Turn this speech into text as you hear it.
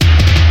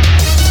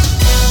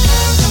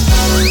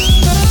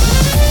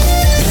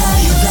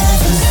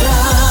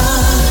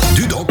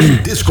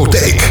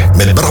Discotheek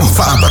met Bram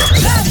Faber.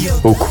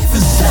 Hoek.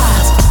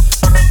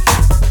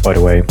 By the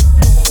way.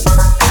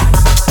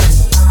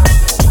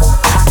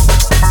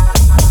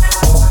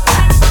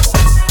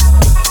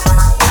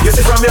 You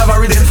see from me have a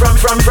rhythm from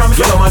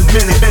yellow man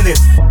minute.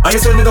 And you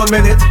see me done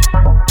minute.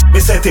 Me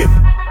set it.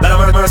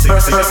 Lord of mercy.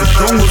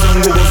 Dungu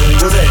zungu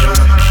zungu zeng.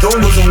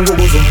 Dungu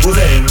zungu zungu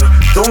zeng.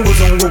 Dungu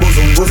zungu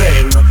zungu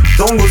zeng.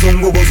 Dungu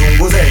zungu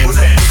zungu zeng.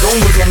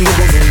 Dungu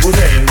zungu zungu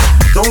zeng.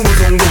 Dungu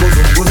zungu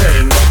zungu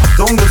zeng.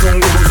 Dungu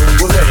zungu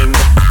zungu zeng.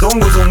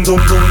 Dungu zung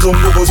zung zung zung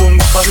zung zung.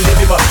 Passing the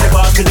paper, step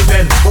past the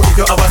pen. But if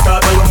you have a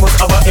start, you must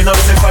have a end. I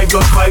say 5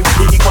 plus 5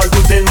 equal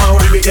to 10.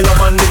 Man, we be a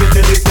man, give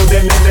it to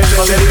them.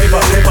 Passing the paper,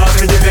 step past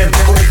the pen.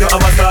 But if you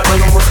have a start,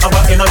 you must have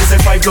a end. I say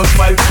 5 plus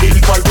 5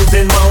 equal to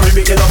 10. Man, we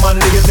be a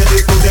man, give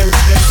it to them.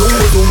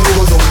 Dungu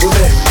zungu zungu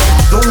zeng.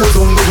 Dungu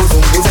zungu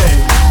zungu zeng.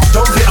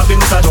 Jump the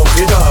happiness and jump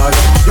the joy.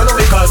 You know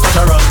we call such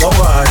a wrong no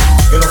why.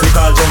 You know we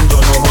call jump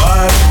don't know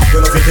why.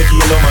 You know we take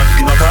yellow man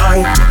in a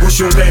tie.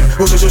 Push you bang,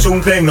 push you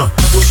bang,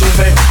 push you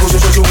bang, push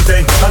you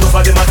bang. And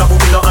over them matter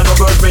put and no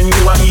girlfriend.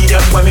 You a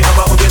idiot when me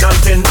have a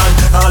 110 and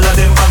all of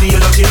them have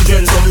yellow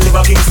children. Some live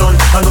a Kingston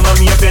and none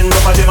of me a pen. None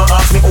of them a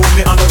ask me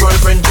me and no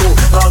girlfriend too.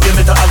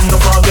 Argument to have no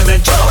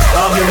argument.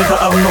 Argument to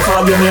have no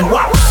argument.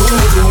 Wow.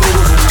 Zungu zungu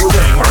zungu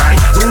zeng.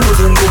 Zungu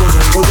zungu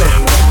zungu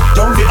zeng.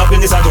 Jump the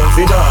happiness and jump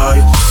the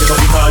joy. You know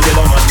we call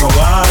yellow man no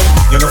why.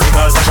 You know we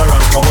call such a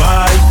rank no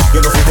why.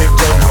 You know we take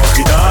jump off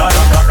the die.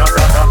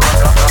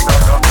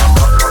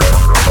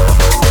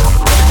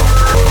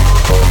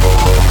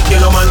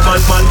 Yellow man,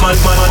 nothing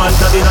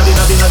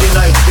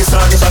night. The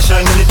star just a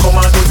shine when it come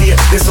out today.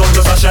 The sun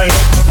just a shine.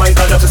 My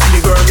God, just see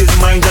the girl is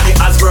mine. Johnny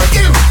Asberg,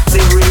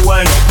 sing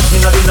rewind.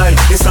 In the night,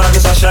 the star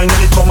just a shine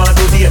when it come out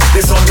today. The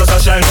sun just a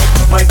shine.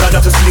 My God,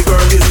 just see the girl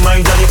is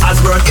mine. Johnny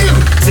Asberg,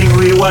 sing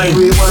rewind.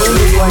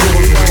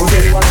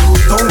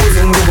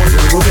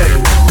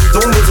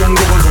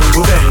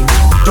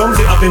 Jump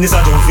the happiness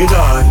and jump the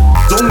joy.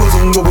 Zungu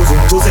zungu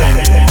zungu zeng.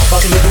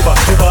 Pass in the paper,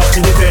 step off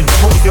in the pen.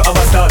 But if you have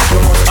a start, you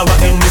must have a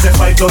end. Me say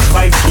 5 plus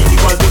 5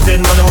 equal to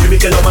 10. Man, we be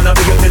kill man, I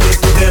beg you tell it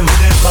to them.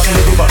 Pass in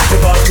the paper,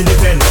 step off in the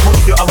pen.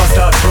 But if you have a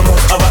start, you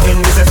must have a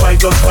end. Me say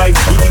 5 plus 5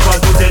 equal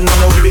to 10.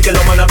 Man, we be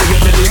kill man, I beg you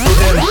tell it to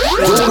them.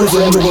 Zungu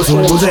zungu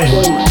zungu zeng.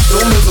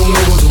 Zungu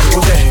zungu zungu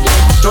zeng.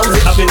 Jump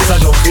the happiness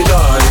and jump the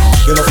joy.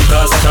 You know if you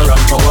call such a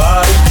rank no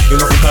why. You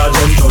know if you call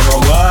jump don't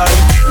know why.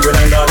 When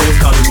I know they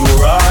calling you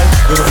right.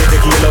 You know if you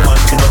take yellow man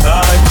in no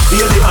time.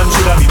 Baby and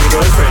should have been your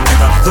girlfriend.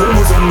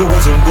 Zungu zungu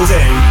zungu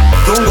zeng.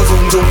 Zungu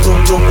zungu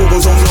zungu zungu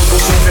zungu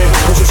pushing bang,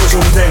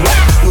 pushing bang,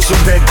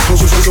 pushing bang,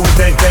 pushing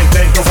bang, bang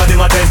bang. No for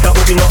them a test that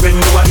open up when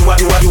you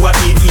are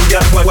idiot.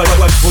 Why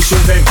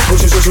pushing bang,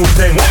 pushing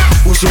bang,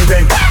 pushing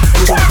bang,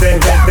 bang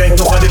bang bang.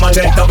 No for them a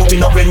test that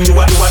open up when you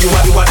are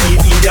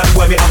idiot.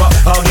 Why me have a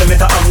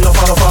argument? I'm no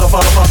for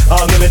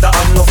argument.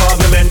 I'm no for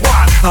argument.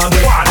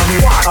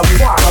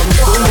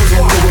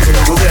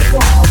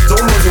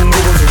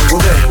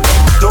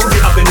 Don't be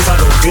happiness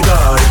and don't be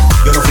die.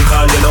 You know we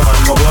call yellow man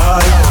no why.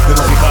 You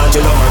know we call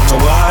yellow man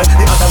no why.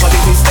 The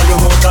mathematics is tell you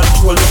more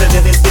control. You say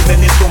that it's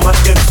dependent to match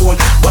them soul.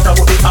 What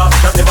about the act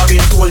that never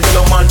been told?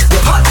 Yellow man, you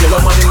hot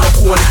yellow man in the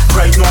cold.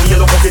 Right now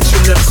yellow bucket chill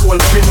them soul.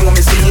 Me know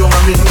me still young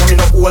and me know me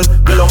no old.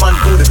 Yellow man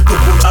good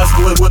as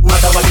gold. What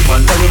about the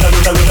man? Tell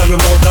you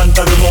more than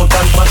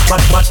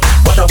match.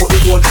 What about the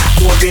gold?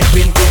 Gold bin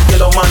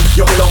yellow man.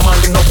 Your yellow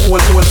man in the cold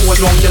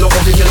long yellow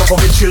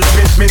bucket chill.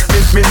 Me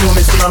know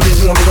me still and me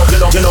know me no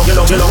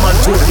yellow man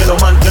good. Yellow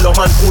man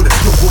good.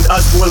 You good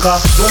as gold.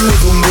 Zungu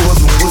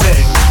zungu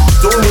zeng.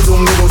 Zungu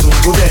zungu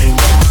zeng.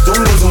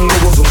 Zungu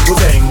zungu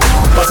zeng.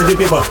 Pass the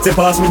paper, say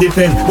pass me the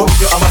pen. But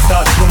if you have a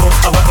start, you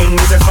must have a end.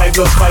 Me say 5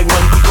 plus 5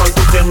 man equal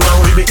to 10.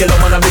 Now we be yellow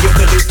man and beg you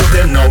tell it to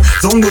them now.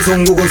 Zungu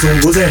zungu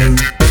zeng.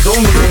 Zungu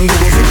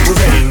zungu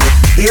zeng.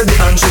 Hear the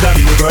hand should have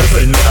been your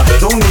girlfriend.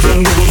 Zungu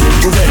zungu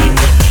zeng.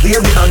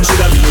 Hear the hand should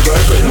have been your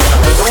girlfriend.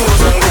 Zungu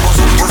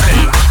zungu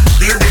zeng.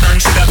 Hear the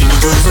hand should have been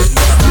your girlfriend.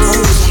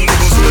 Zungu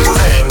zungu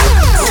zeng.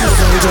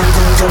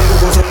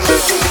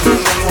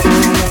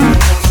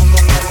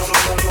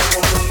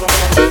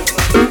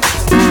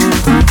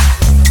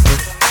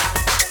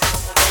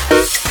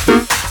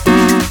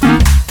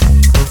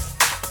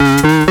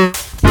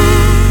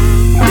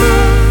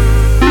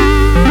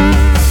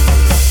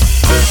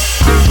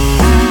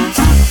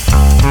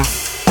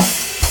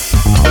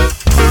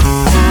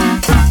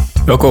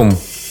 Welkom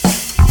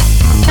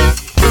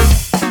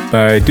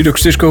bij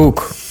Dudok'S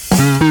Hoek.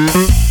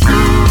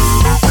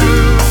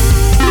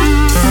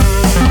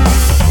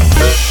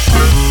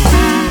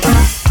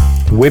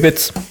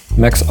 Whippet,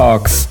 Max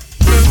Ox.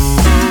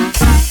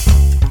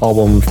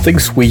 Album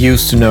Things We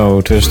Used To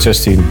Know,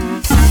 2016.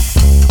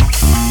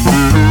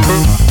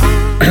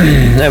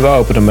 En we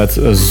openen met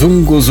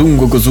Zungu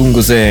Zungu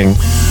Zungu Zeng.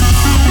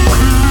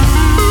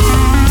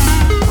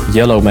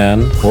 Yellow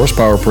Man,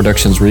 Horsepower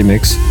Productions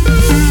remix.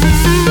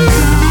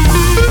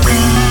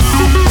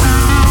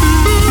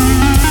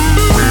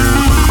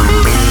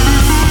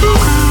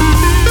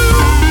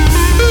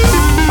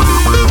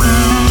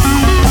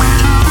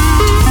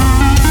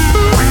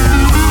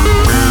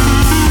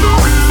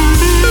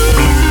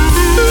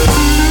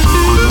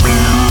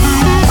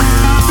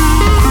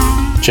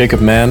 Shake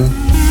Up Man.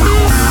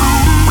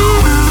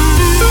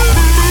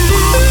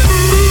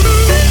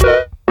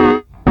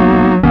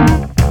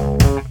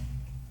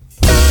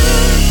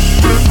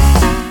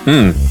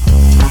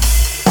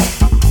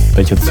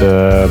 Beetje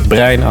het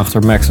brein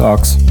achter Max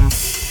Axe.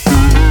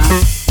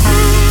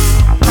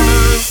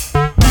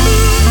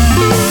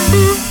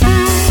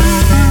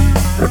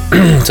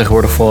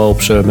 Tegenwoordig vooral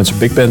met zijn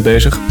big band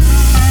bezig.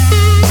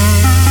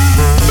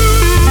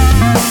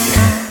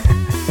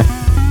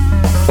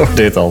 Hoor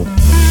dit al.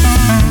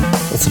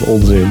 Wat een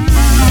onzin.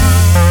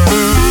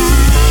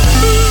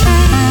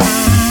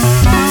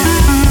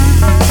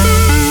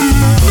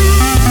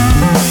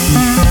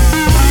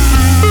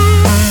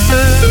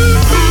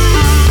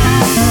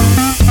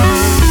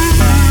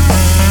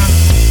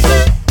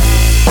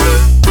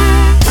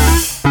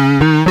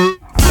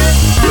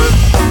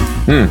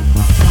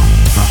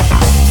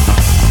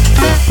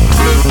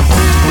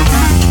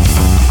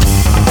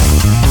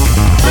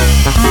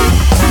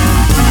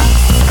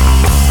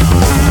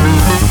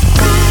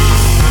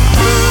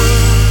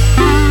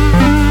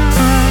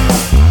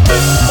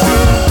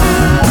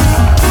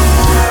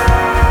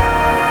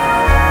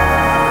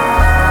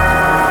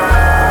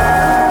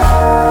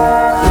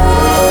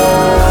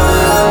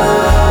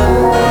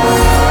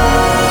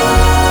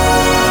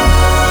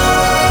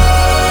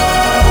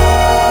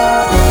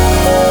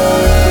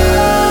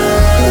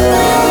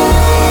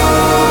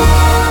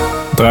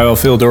 Ik draai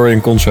wel veel door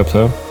in concept,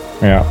 hè?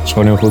 Maar ja, dat is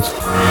gewoon heel goed.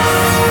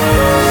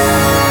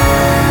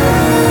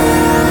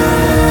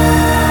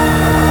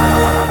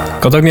 Ik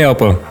kan het ook niet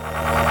helpen.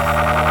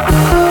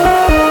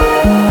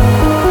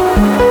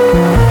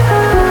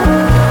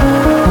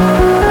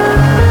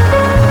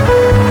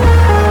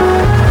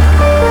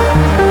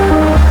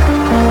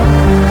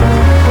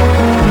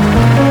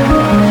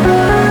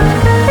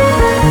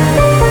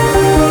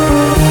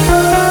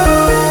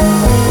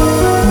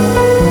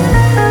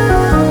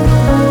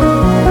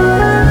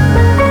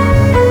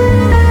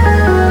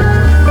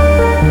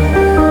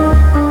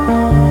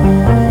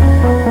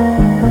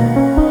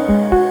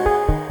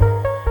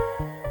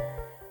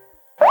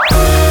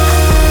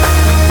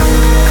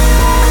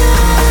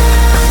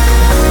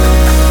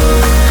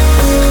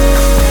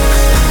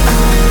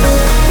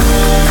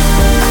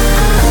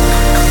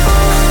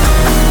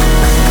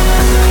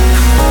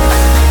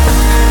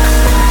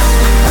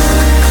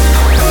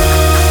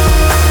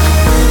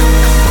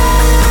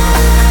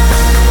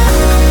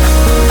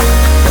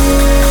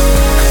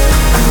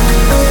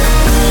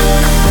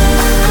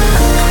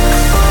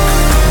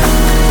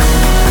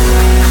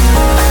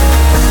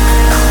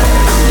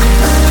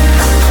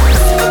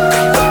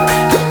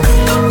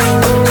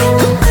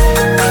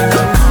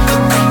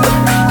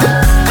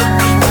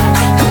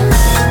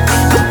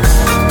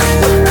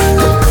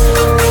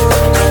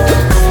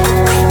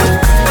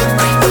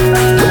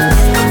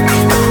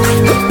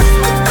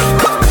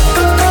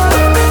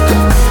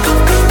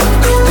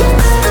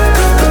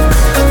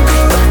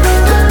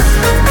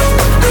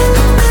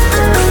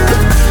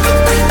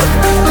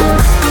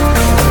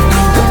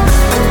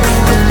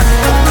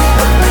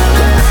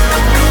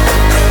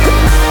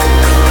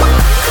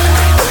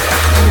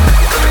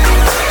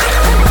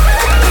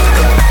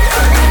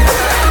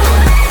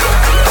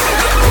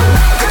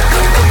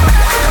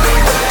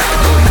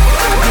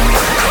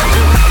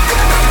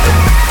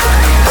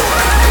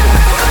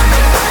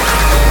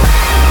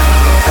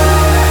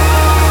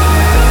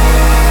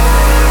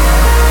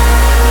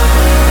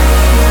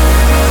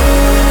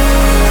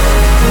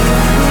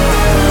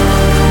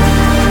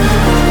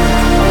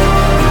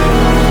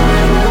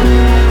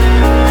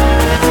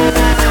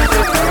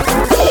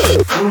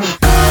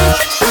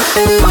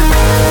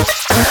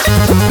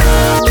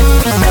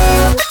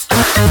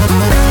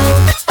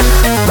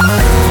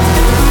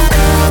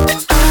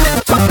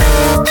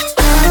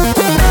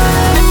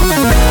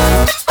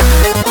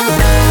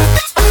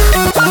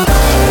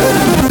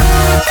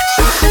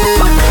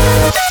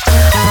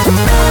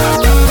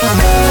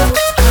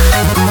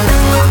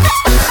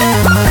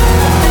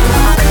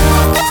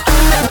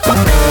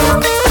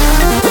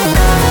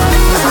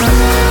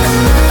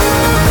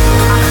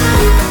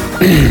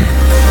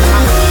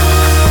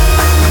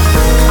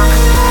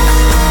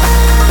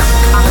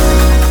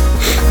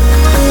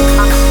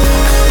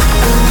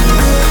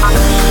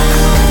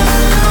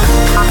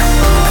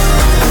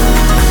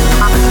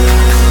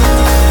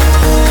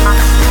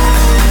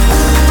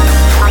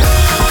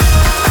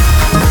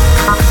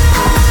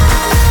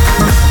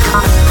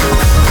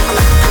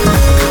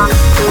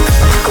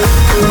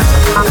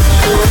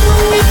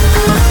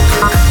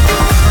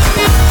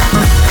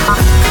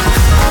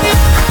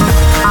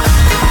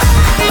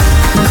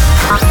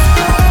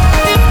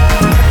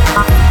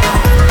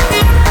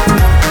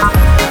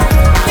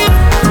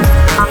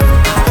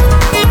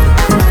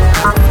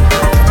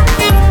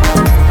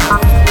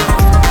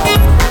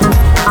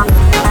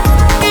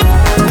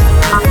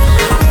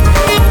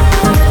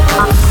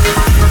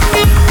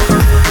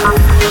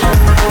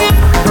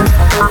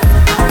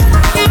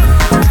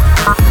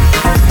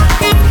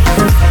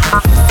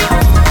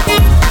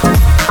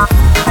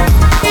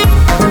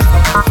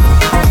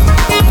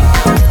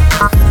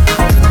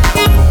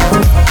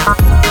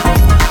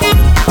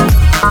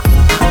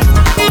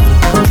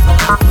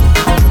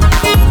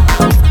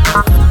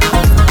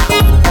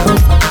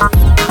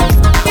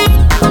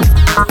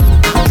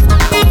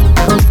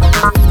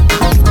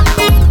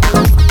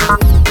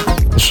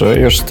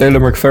 eerst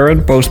Taylor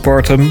McFerrin,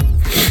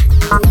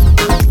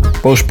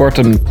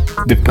 Postpartum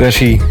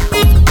Depressie.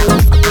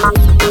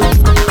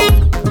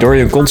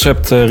 Dorian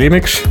Concept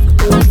remix.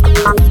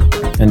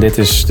 En dit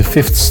is de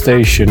Fifth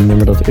Station,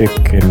 nummer dat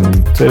ik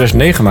in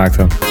 2009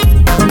 maakte.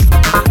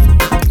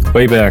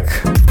 Way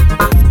back.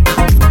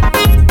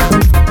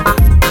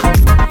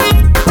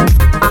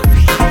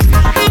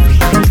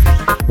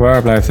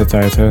 Waar blijft de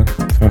tijd, hè?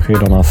 Vraag je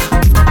dan af.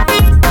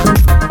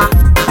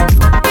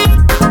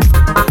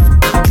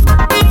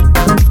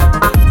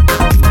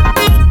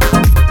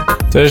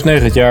 Het is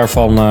 2009, het jaar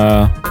van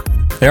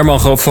Herman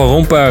Groot van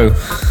Rompuy.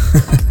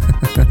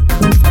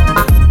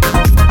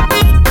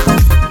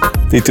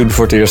 Die toen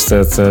voor het eerst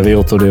het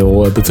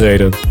wereldtoneel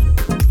betreden.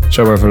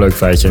 Zomaar even een leuk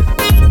feitje.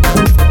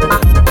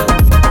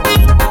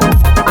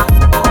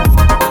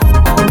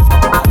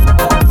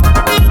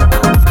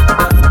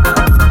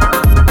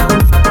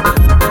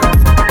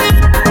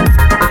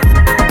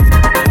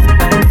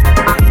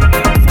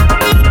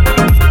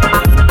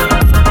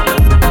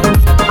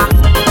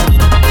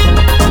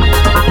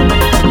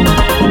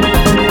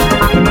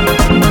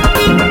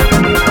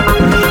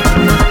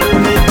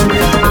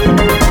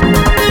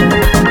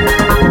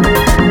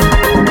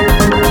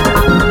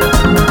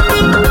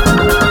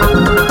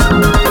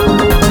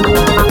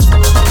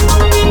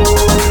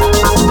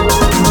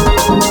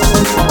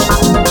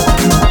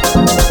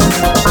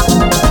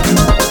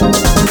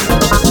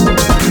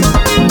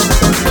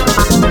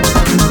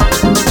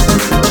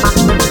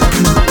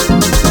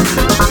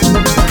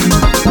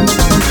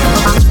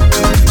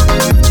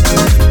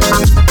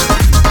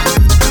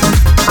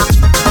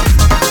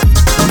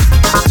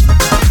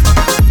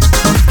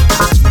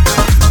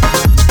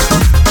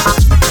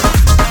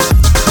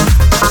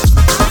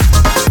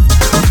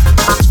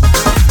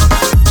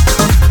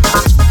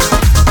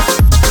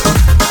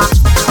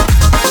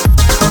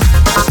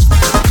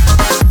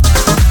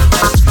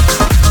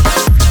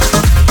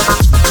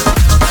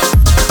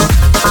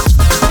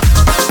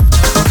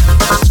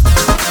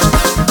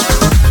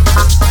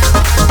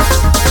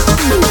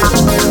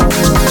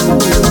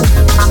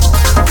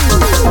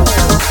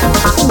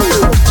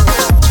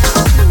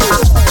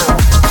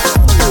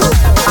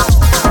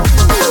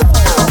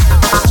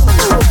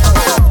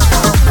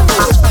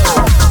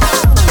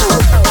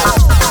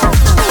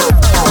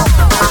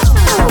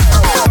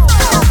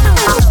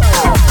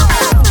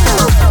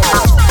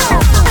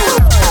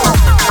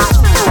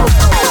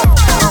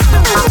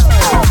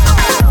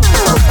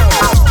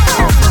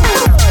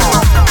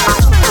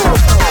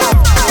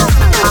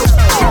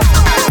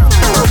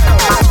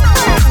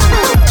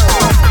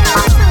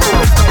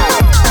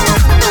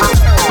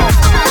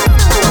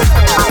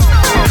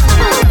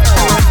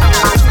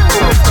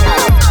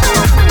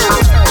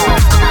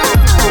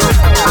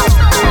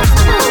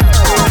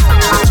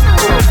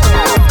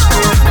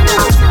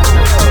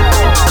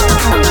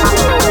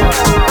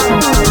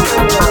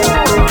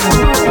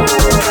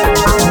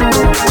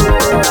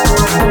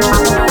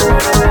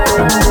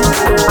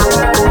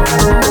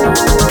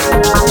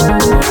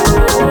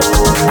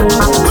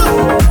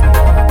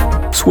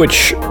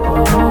 Switch.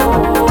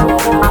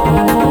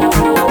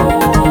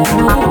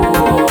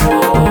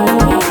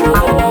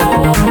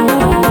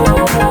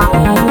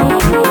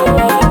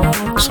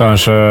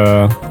 Trouwens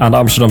aan de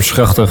Amsterdamse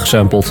grachten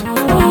gesampled.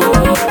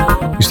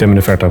 Die stem in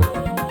de verte.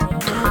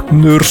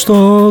 Er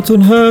staat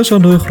een huis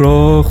aan de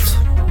gracht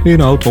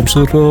in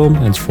Oud-Amsterdam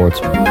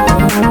enzovoort.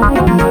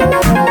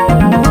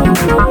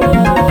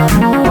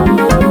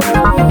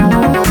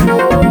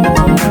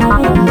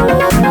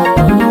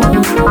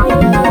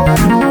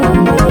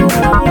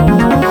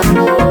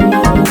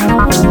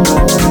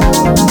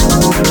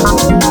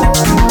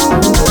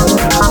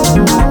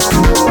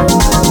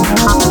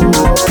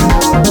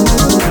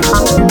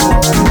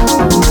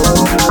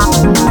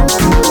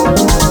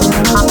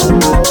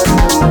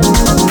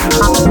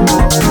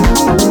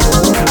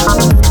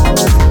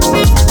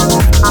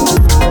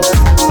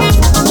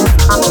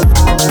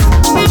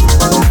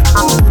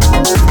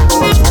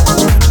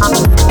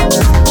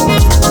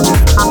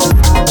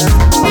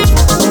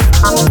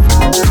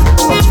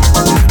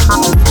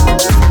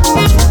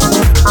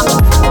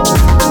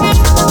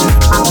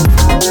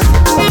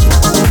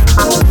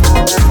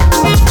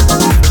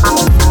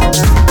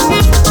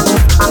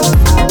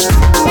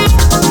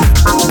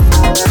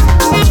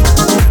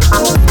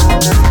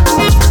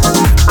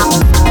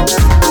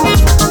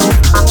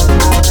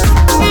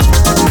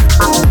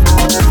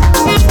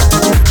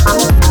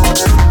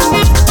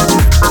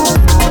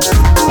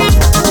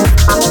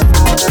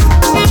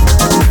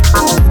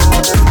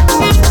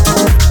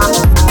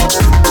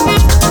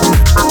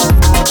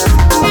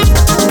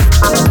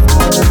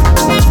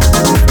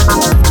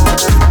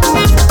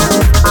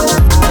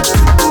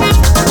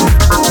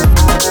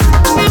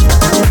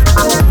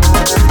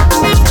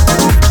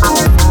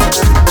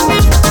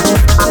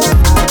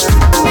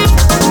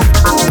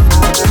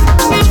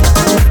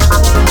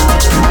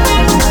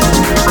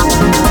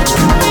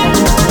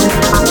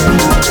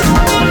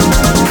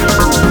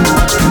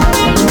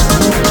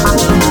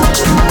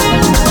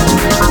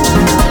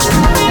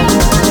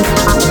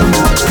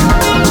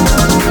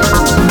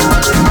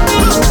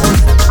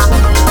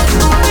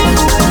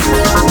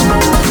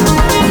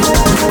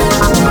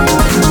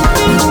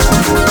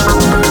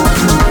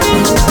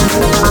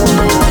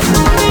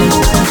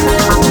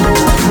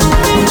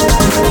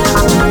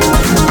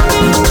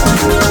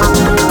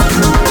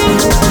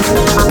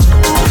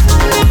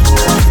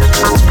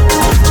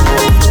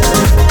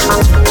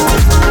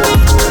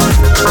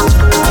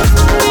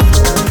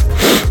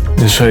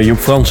 Joep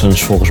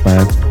Fransens volgens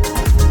mij.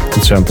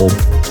 Het sample.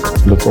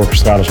 De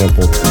orkestrale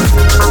sample.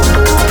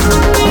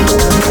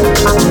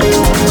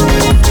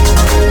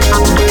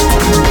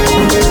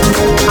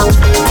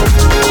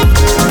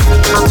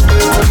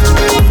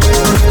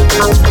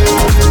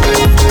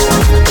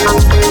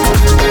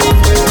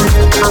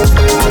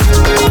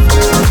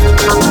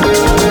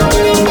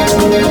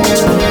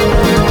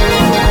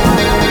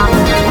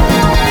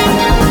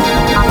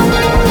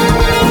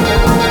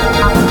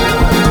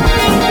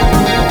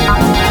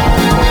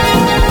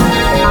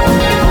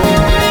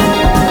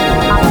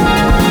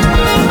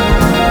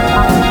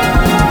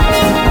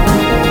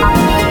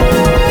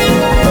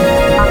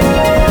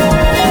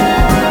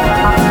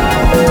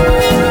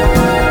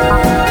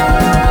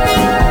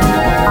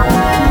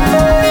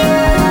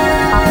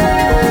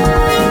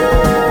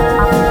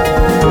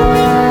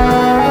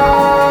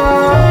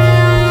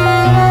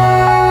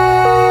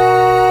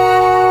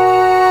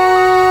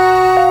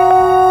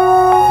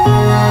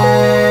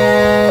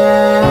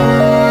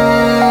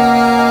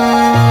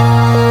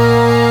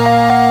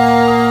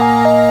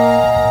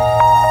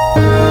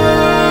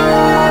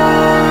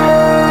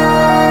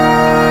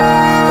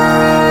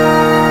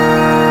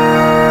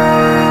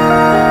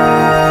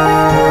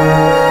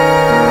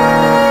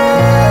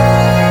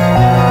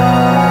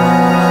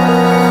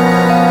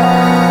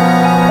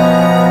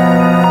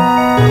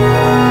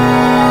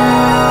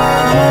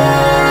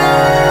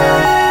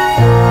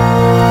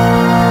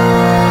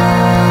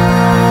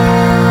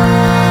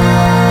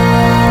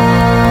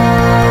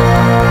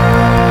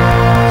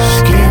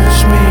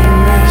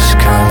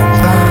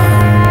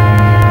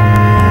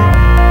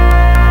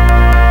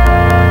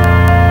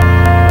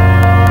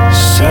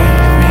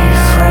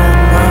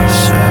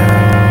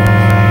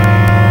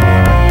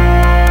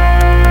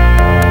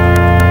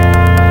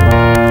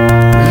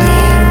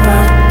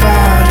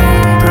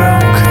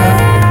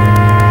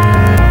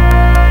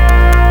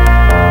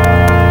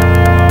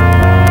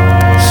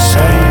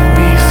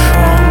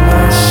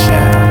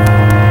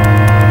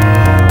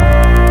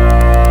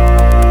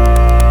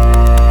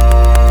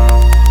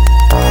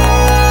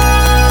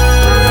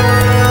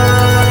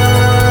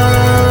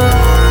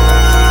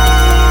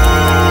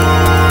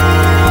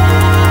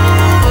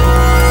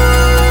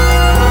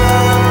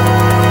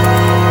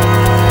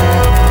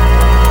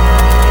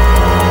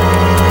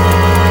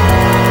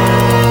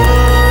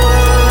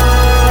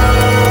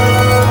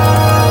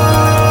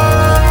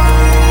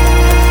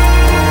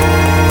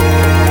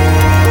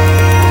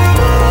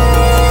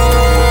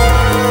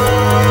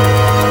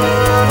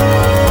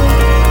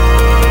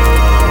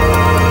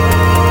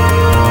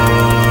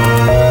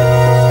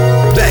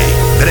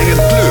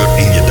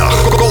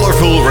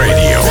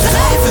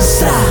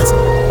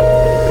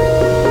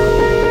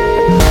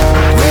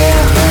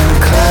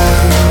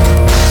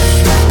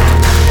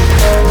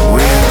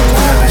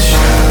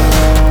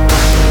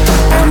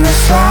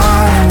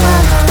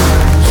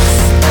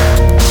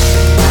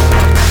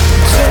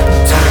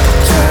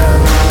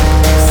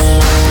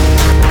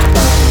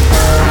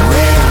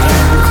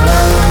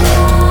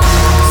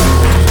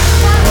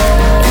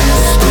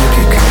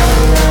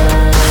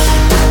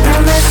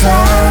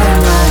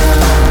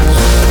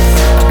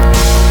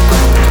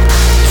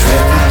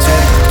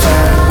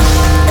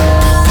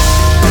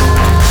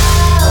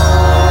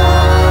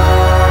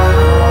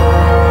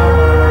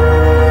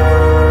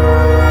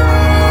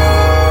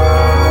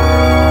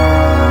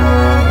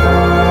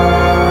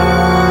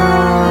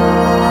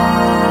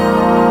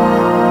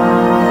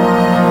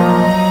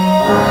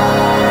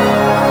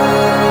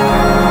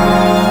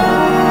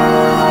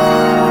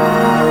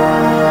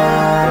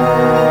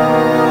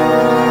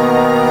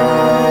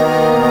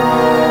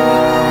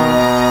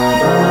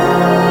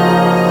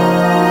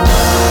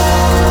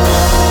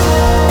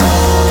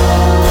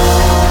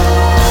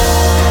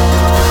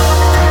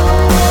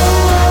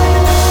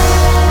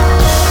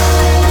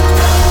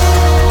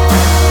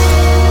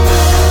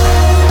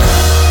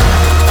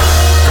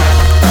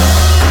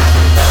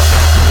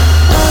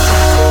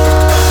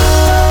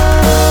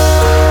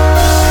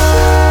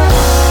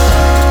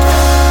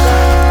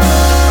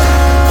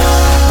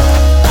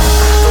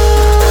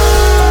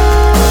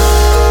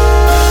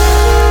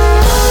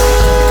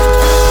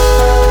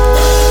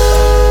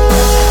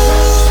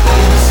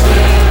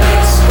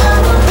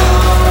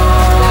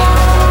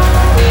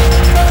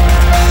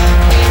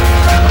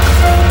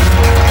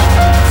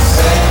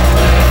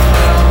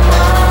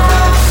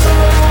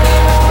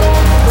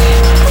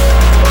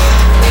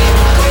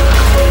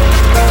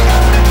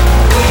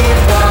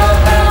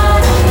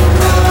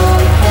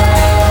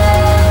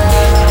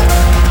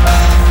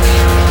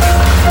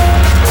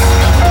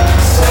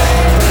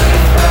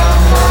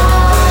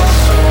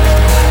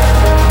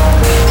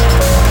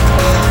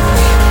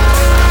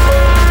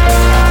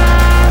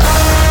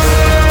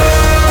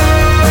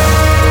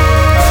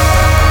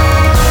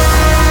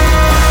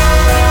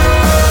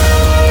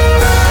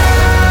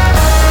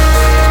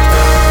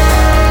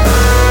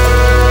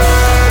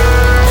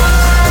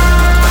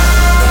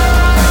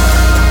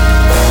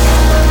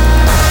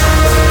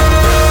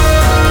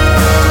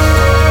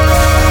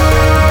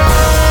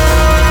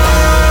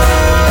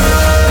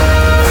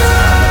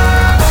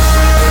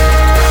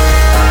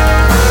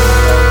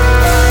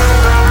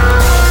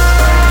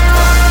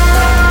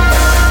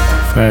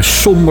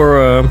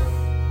 vrij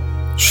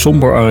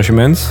somber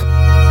arrangement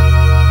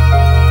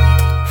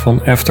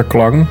van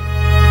Efterklang.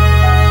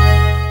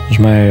 Volgens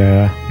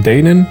mij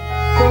Denen.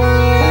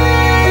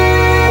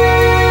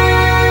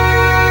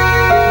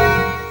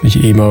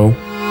 Beetje emo.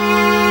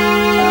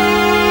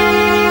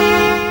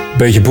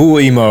 Beetje boel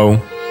emo.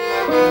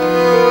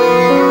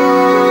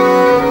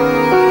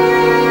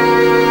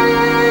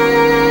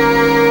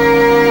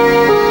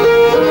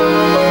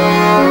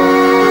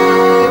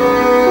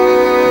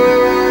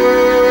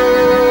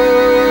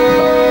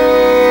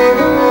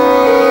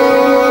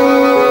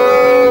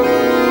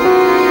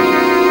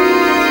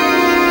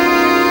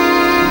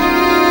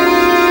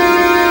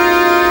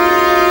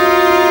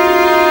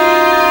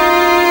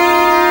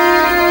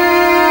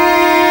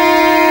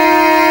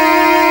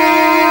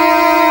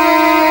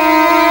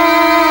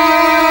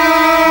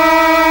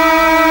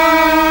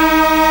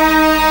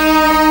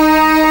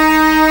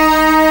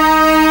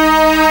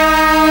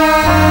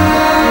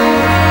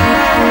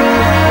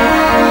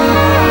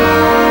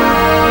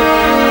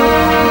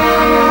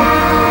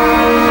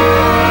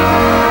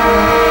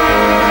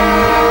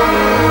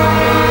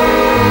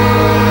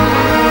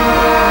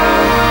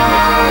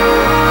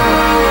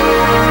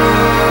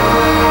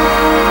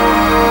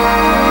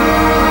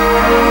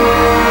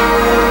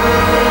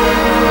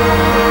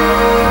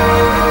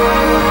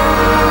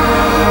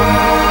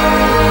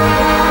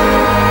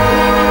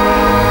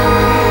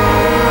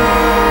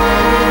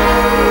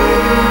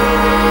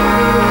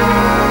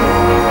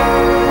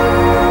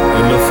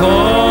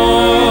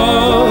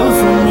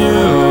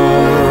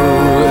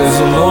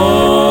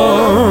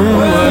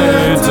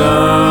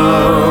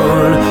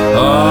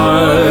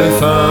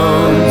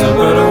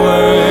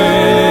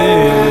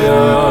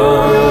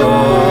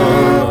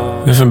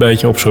 Een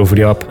beetje opschroeven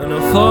die app.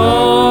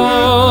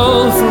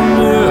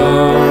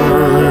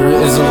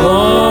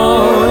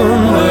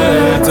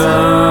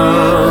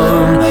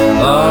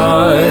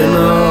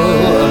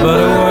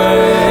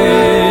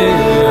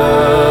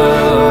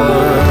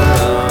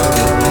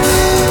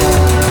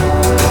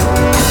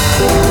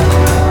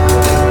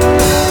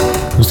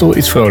 Dat is toch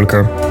iets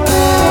vrolijker.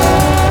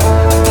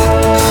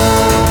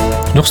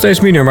 Nog steeds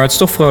minder, maar het is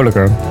toch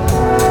vrolijker.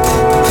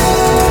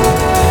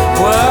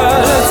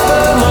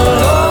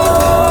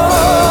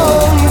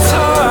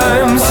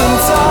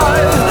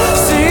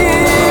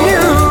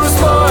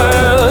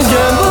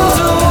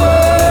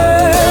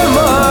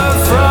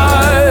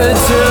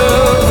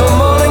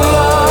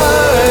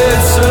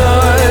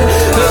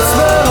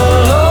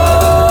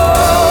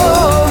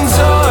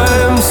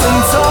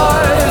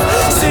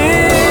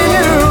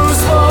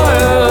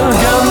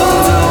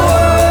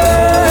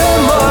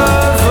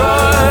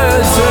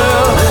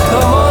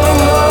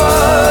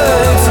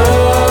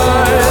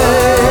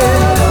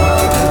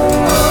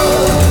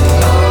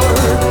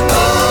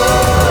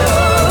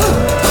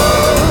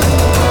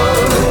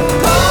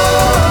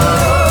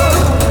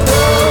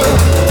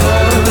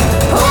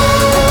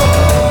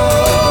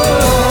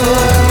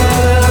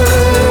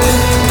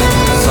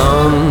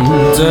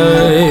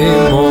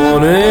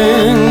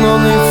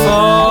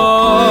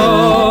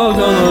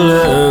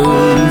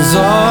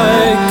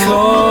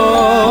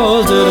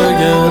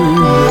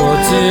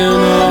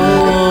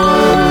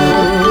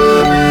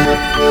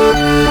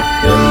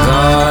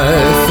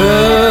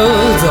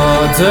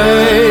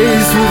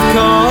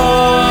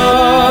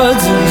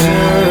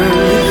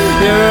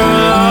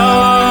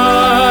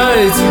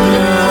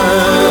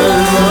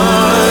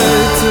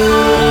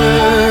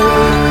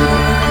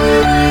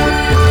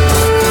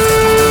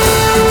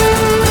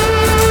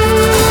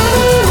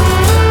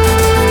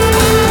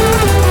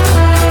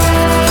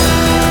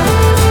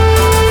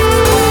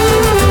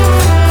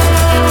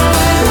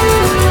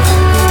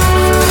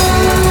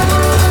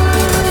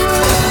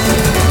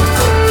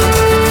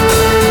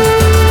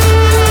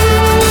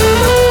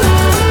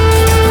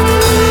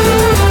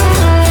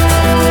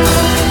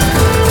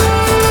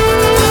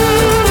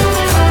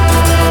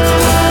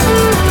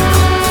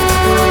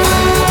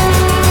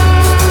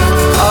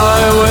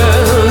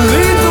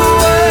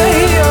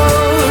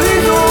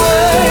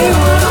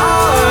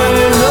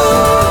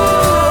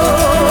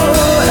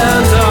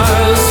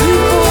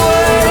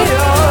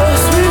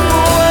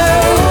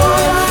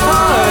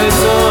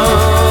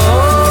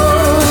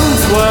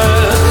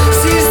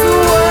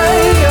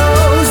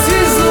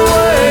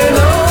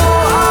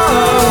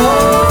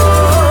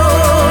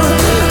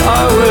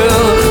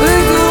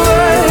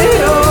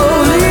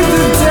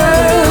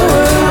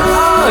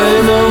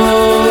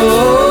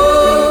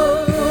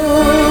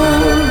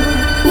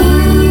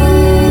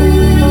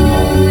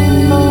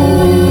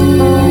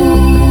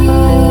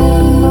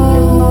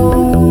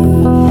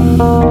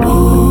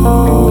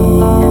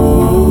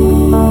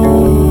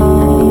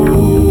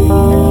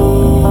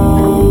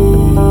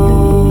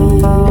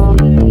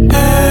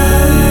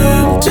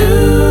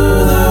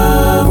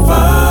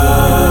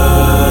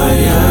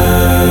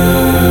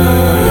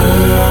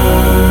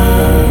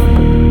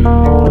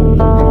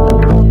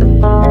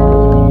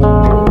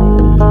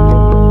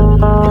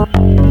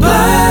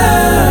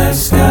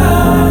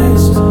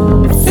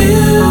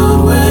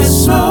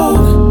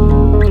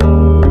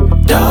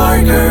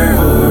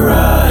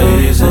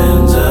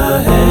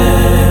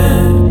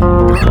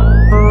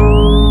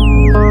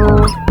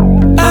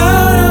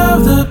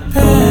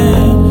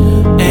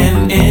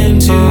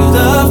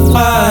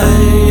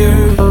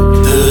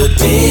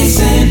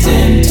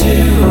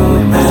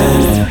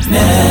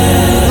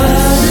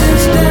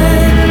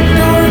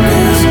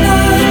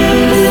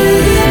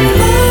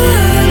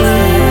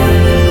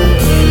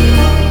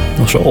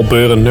 zo'n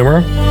opbeurend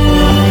nummer.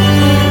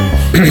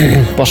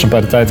 Passend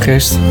bij de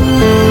tijdgeest.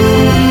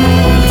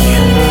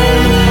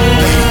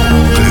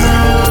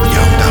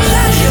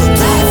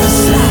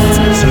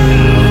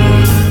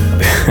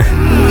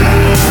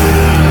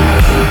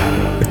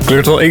 Het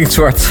kleurt wel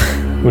inktzwart,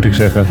 moet ik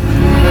zeggen.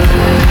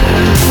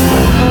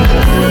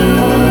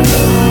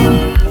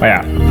 Maar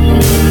ja,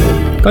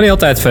 kan niet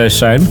altijd feest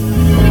zijn.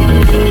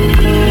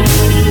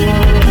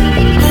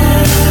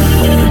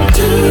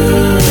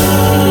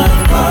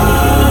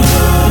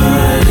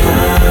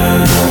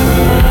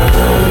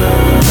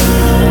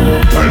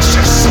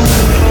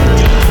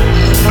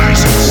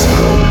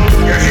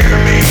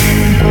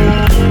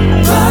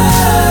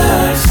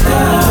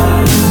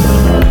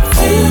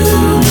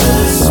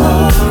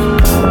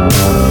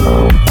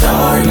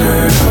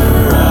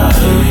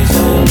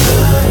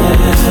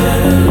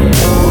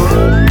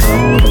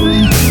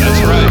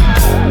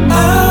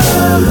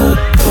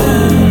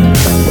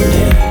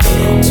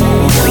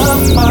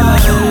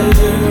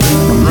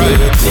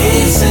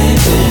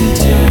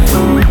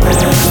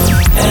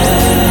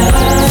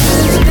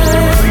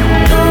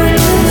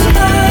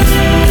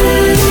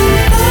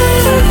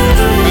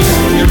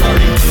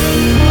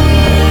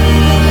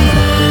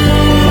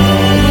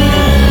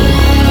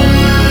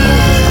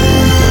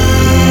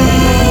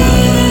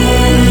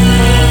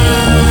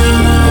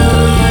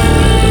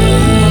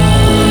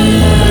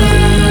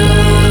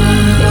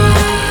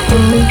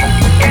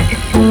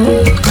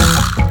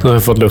 Nog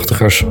even wat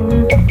luchtigers.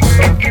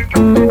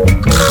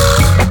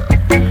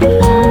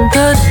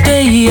 The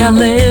day I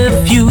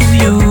left you,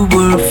 you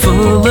were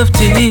full of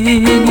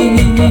tears.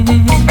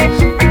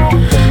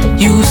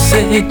 You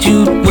said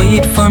you'd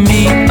wait for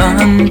me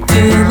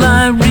until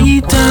I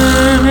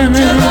returned.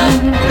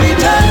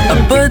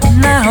 But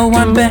now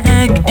I'm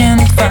back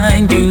and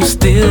find you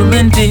still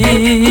in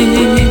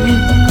tears.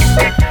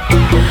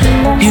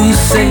 You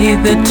say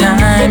the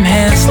time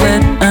has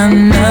let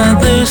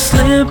another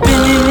slip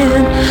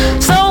in.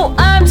 So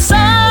I'm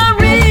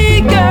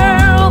sorry,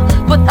 girl,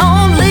 but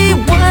only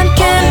one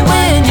can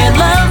win your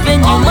love,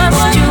 and you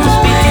must choose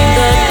between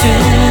the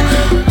two.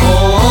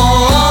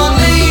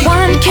 Only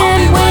one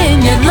can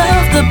win your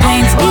love, the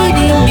pain's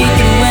eating me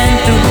through and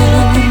through.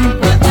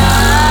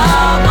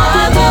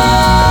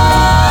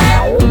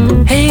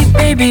 Hey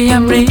baby,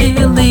 I'm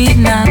really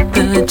not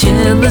the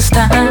jealous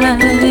type,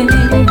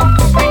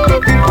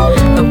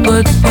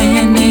 but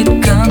when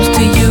it comes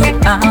to you,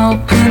 I'll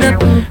put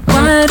up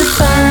quite a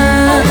fight.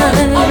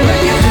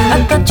 I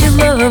thought your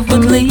love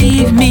would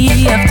leave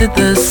me after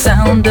the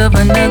sound of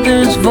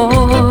another's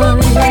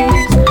voice,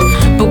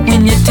 but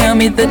when you tell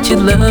me that you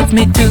love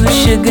me too,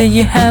 sugar,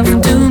 you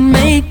have to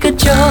make a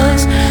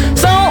choice.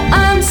 So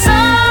I'm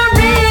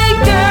sorry,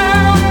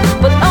 girl,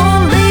 but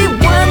only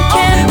one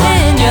can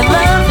win your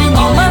love, and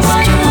you must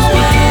choose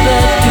between the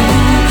two.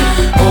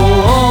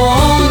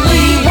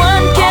 Only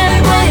one can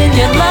win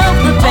your love,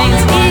 the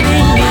pain's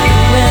eating me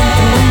through and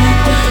through.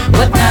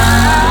 But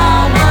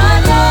now my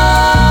love,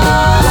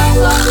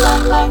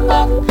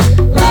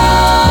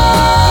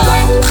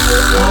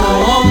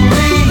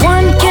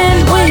 one can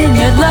win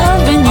your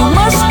love, and you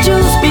must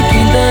choose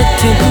between the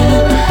two.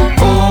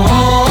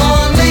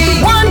 Only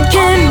one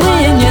can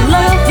win your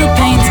love, the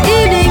pain's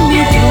eating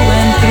me through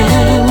and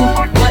through.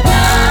 But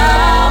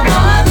now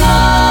my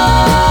love,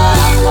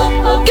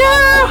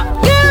 girl,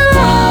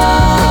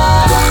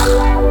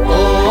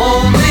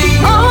 only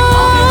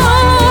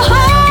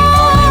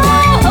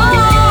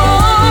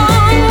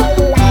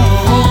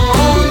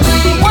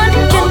one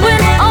can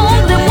win,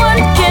 only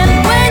one can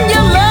win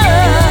your love.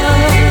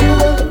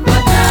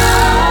 But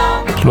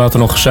now Later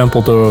nog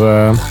gesampled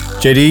door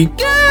JD.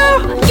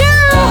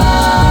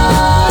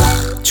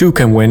 Two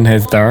Can Win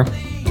heet het daar.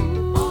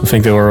 Dat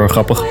vind ik heel erg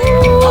grappig.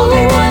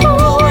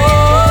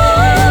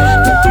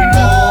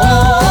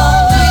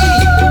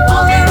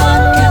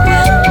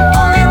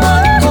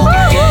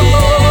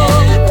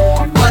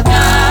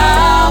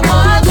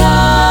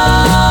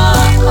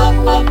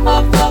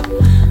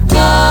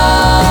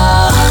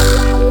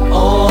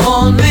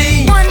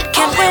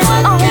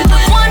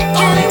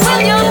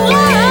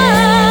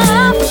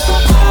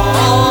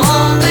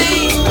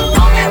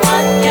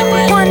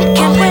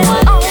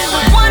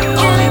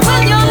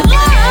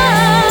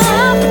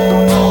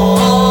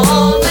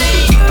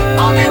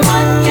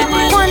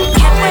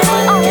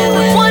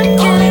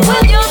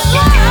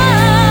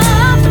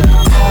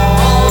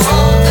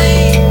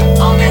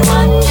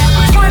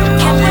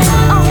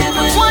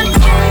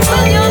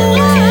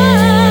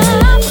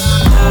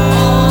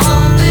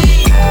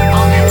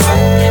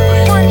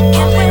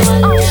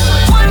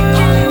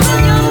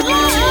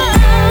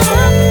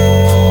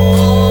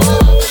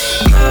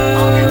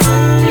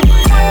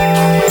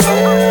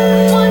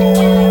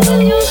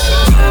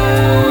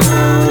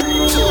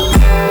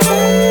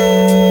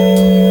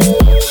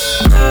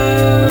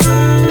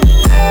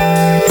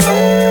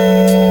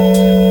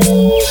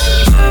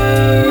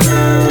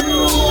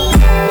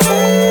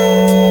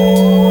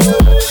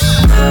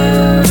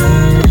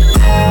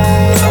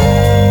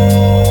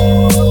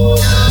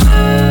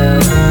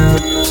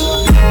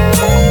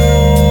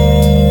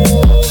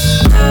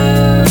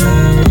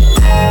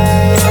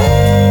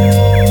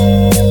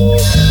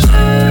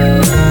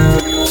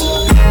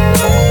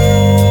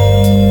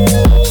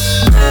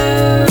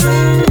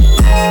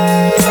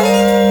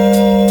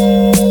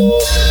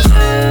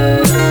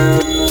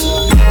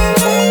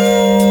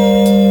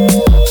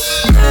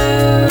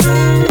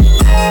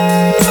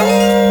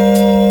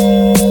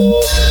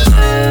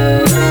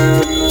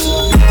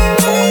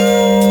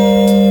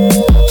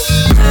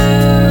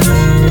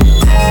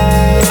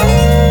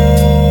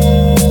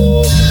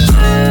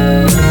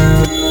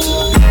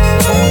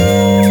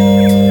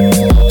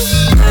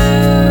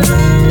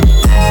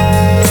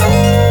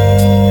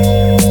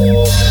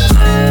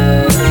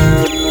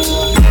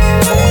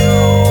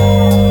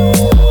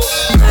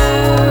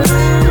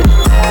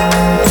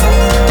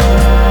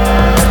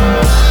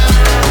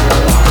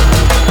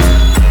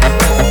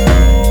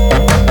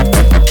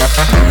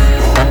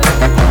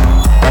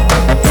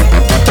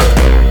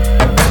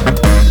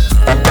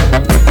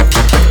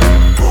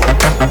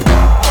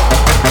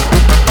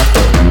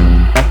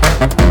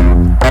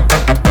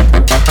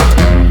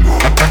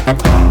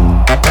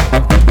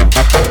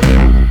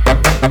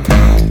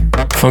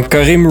 Van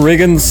Karim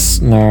Riggins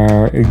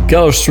naar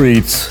Gallow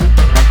Street.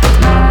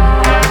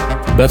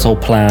 Battle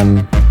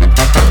Plan.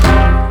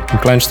 Een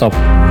kleine stap.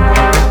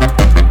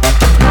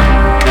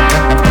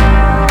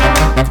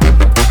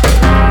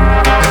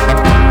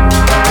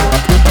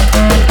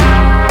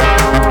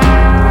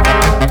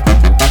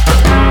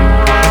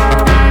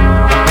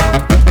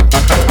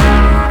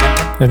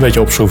 Een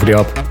beetje opschroeven die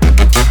app.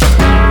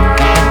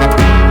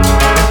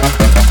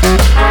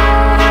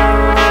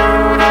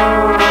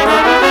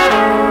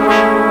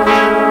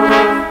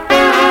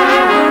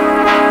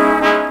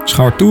 Dus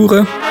gaan we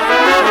toeren.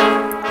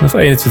 Vanaf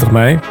 21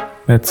 mei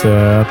met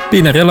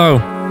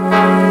Pinarello.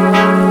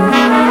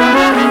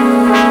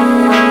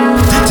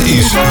 Dit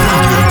is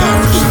Radio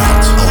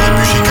Duivenstraat. Alle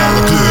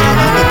muzikale kleuren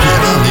op je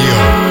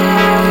radio.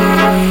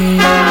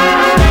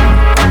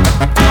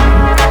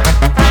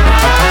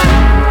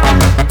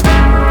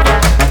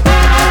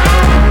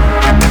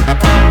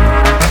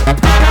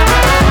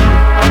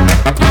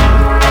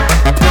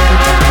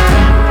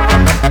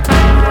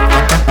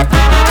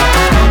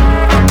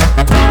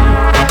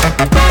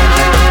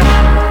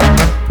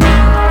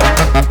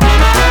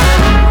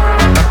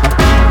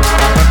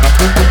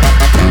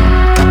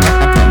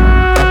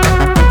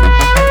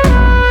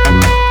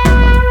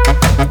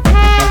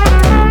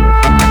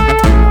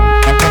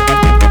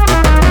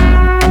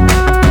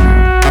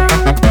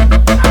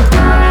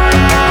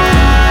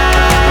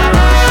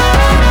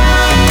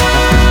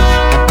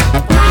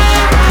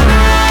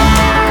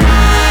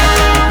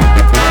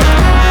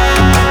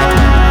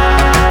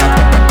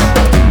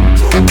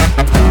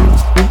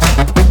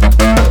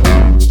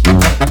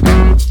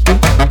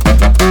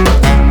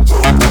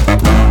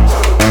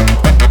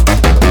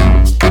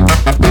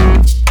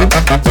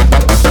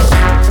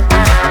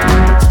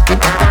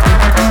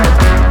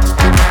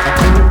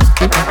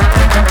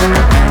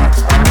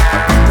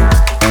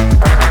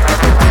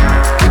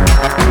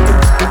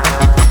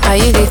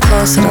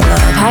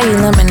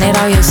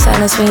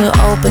 When you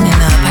opening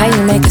up, how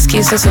you make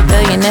excuses for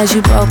billionaires,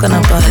 you broken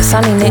up us.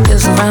 Sunny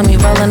niggas around me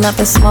rolling up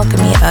and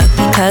smoking me up.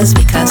 Because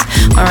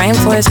my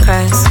rainforest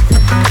cries.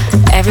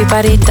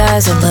 Everybody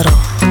dies a little.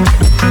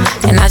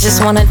 And I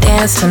just wanna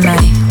dance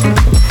tonight.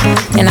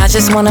 And I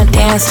just wanna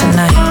dance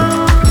tonight.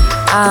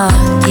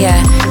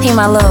 Yeah, he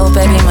my little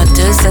baby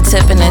Medusa,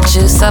 tipping the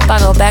juice up. I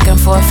go back and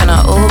forth in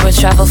a Uber,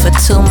 travel for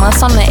 2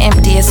 months. I'm the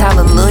emptiest,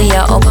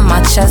 hallelujah. Open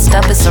my chest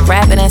up, it's a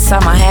rabbit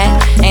inside my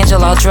hat.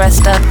 Angel all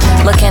dressed up,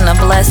 looking to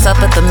bless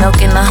up at the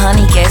milk and the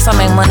honey case. I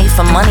make money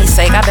for money's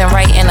sake, I've been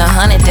writing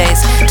 100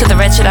 days. Took the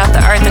wretched out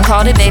the earth and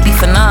called it baby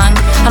for none.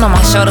 I know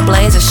my shoulder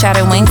blades are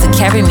shattered wings to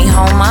carry me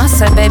home. I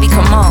said, baby,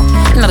 come on.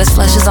 I know this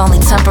flesh is only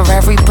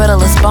temporary,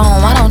 brittle as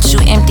bone. Why don't you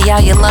empty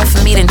out your love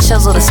for me, then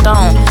chisel the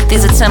stone?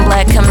 These are 10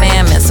 black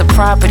commandments, a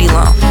property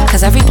loan.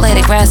 Cause every blade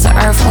of grass of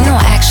earth we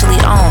don't actually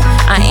own.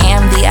 I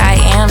am the I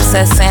am,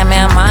 says Sam,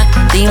 am I?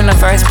 The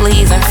universe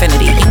bleeds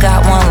infinity, you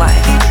got one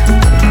life.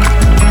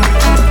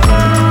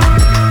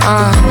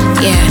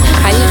 Yeah,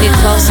 how you get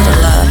closer to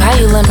love? How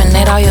you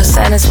eliminate all your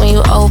sadness when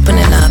you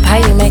opening up? How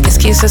you make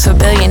excuses for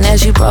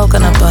billionaires, you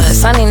broken up us.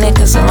 Sunny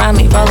niggas around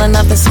me rolling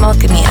up and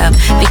smoking me up.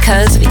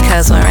 Because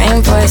when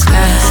rainforest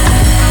cries,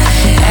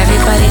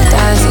 everybody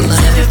dies a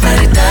little.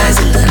 Everybody dies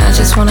a little. I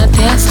just wanna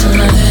dance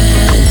tonight.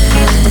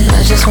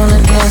 I just wanna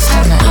dance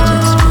tonight.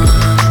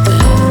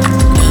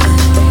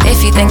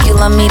 If you think you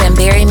love me, then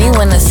bury me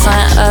when the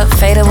sun up.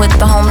 Faded with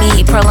the homie,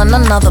 he pearling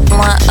another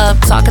blunt up.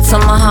 Talking to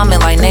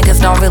Muhammad like niggas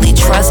don't really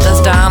trust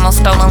us. Dying on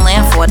stolen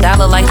land for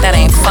 $1 like that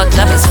ain't fucked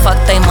up. It's fuck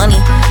they money.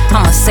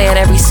 I'ma say it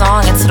every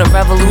song into the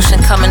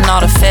revolution coming. All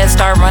the feds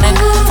start running.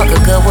 Fuck a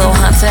Goodwill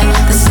Hunting.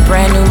 This is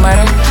brand new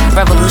murder.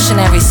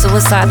 Revolutionary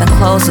suicide, then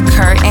close the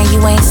curtain.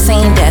 You ain't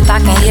seen death. I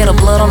can hear the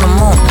blood on the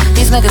moon.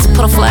 These niggas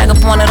put a flag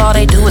up on it. All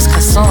they do is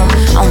consume.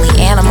 Only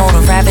animal to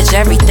ravage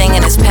everything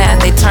in its path.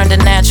 They turned a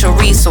natural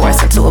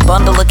resource into a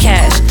bundle of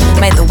cash.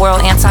 Made the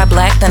world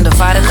anti-black, then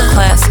divided the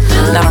class.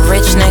 Now the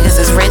rich niggas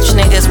is rich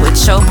niggas with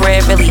choke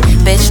bread. Really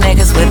bitch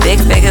niggas with big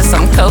figures.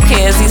 Some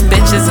cokeheads, these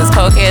bitches is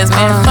cokeheads.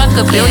 Man, fuck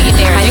a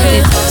billionaire. How you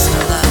get close to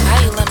love?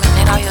 How you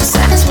eliminate all your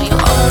sadness when you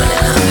open it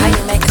up? How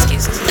you make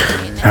excuses?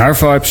 Haar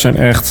vibes zijn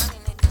echt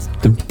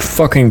de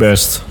fucking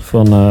best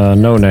van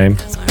No Name.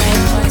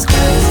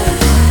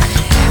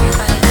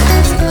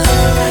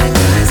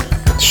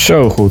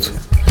 Zo goed.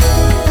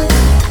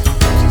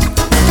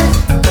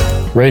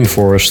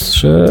 Rainforest.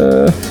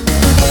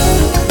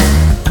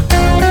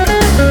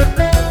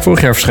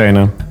 Vorig jaar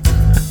verschenen.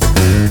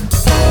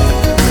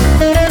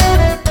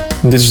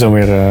 En dit is dan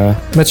weer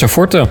met zijn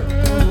forte.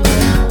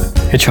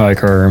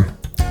 Hitchhiker.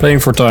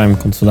 Playing for Time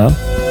komt vandaan.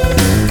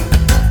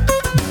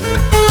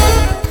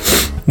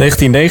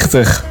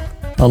 1990.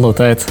 Andere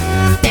tijd.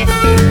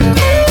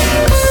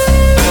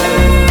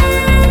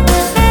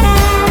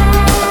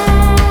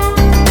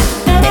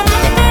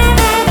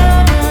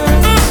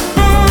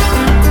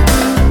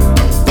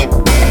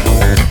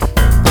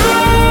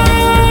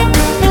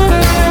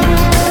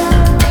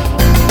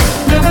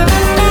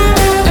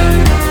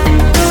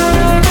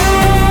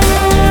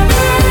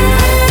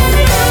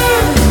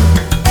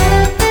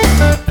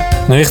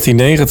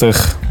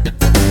 ...1990.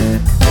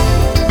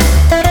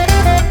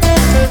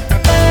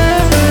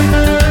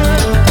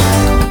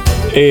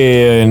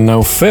 In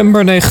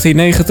november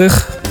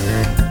 1990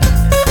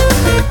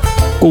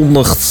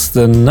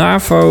 kondigde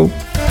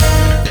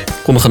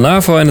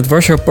NAVO en het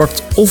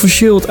Warschau-pact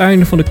officieel het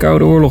einde van de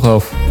Koude Oorlog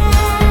af.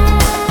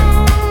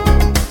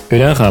 Kun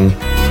je nagaan.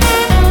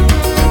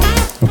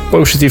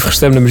 Positief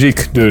gestemde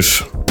muziek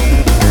dus.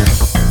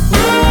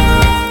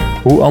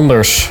 Hoe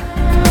anders?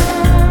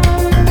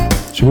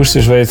 Ze moesten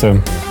eens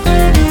weten.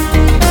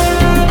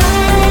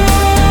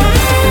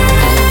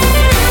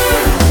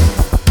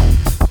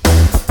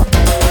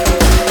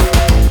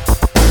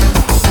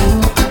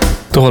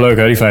 Toch wel leuk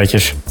hè, die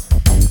feitjes.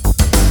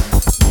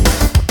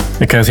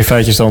 Ik krijg die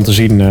feitjes dan te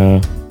zien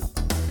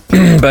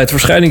bij het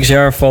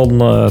verschijningsjaar van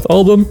het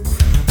album.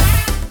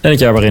 En het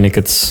jaar waarin ik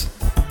het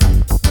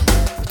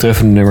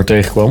betreffende nummer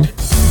tegenkwam.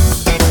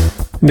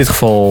 In dit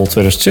geval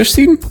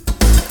 2016.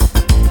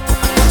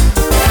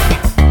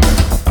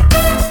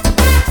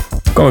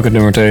 Kwam ik het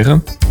nummer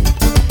tegen.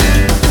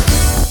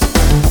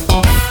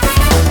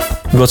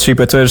 Wat zie ik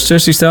bij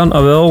 2016 staan?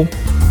 Ah wel.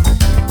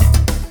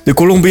 De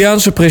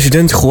Colombiaanse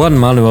president Juan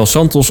Manuel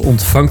Santos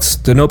ontvangt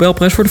de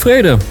Nobelprijs voor de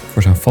Vrede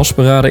voor zijn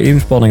vastberaden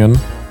inspanningen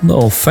om de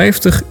al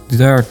 50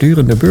 jaar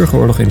durende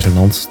burgeroorlog in zijn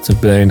land te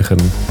beëindigen.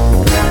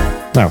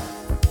 Nou,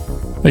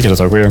 weet je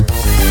dat ook weer?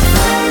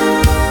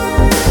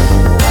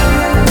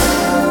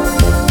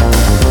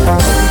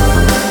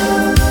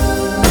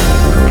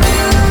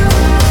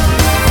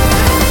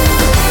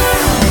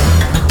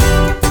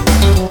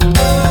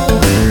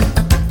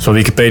 Zo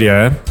Wikipedia,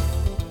 hè?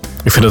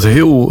 Ik vind dat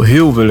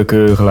heel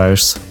willekeurig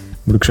lijst,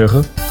 moet ik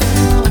zeggen.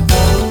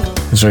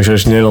 En sowieso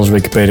is Nederlands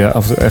Wikipedia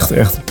af en toe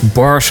echt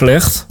bar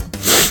slecht.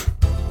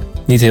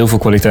 Niet heel veel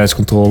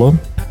kwaliteitscontrole.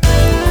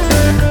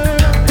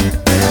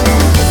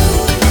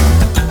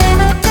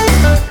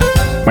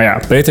 Maar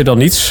ja, beter dan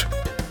niets.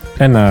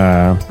 En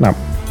nou,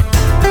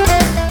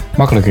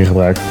 makkelijk in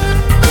gebruik.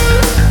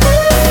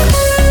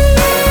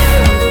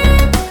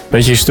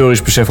 Beetje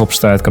historisch besef op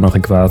zijn tijd kan nog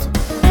geen kwaad.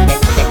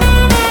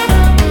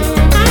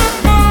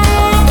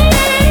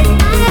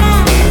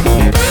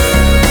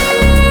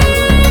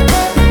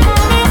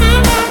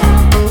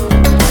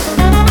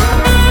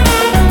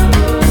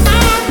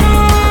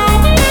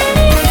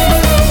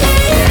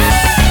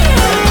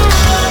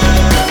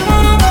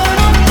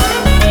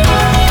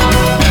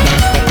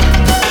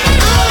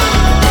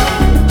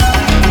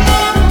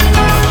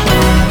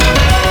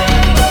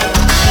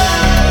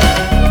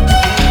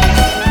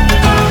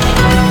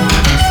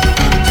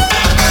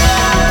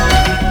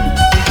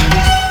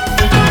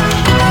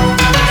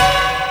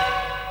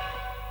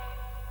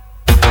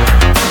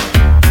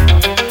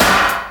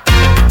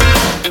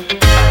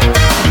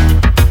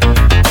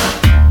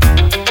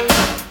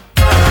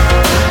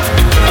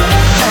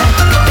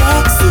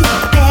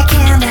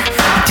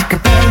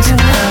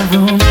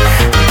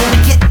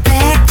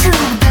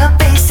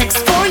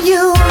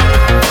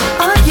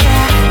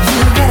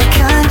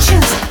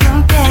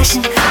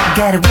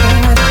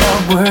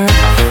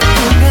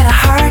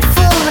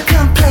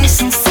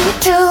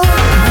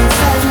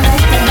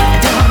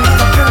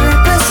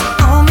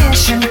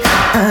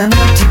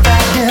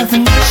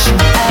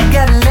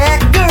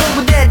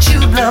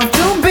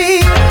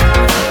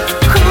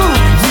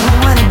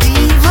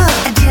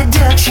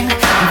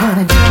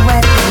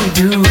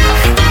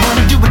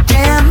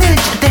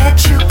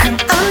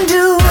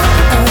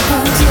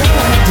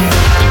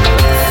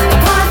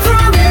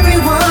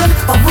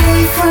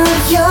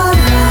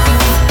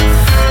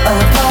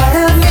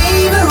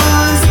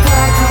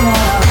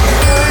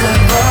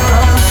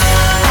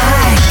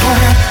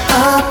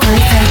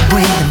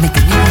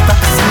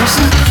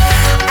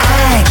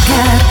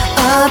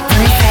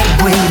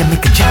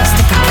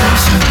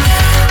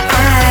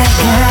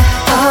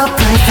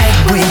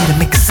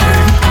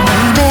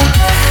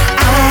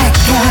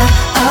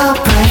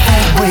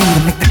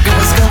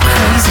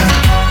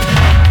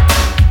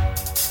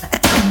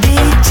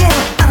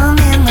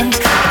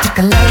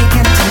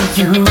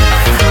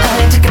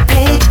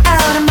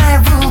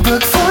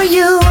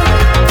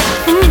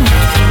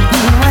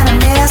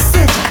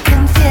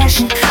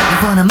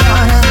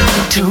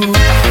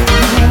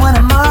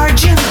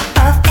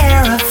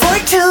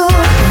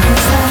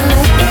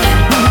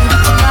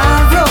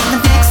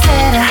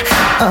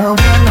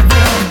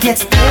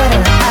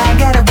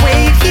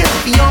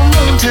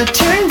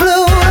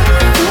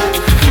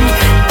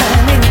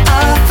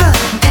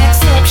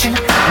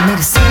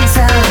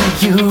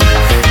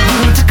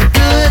 You took a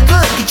good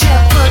look at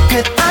your book.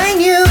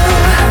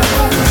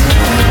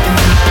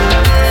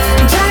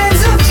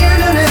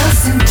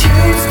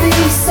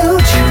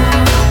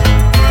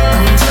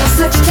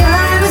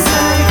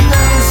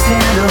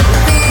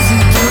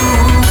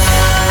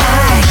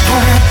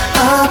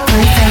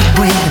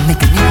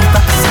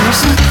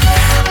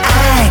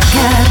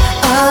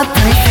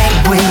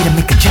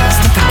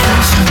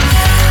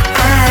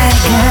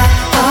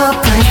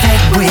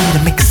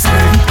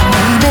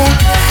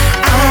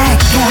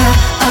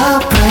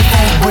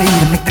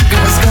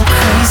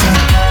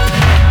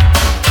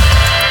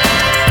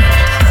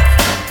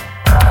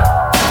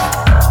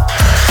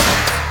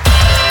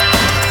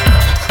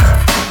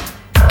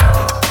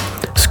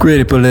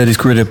 Squiddy politty,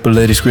 squiddy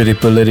politty, squiddy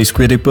politty,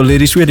 squiddy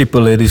politty, squiddy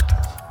politty.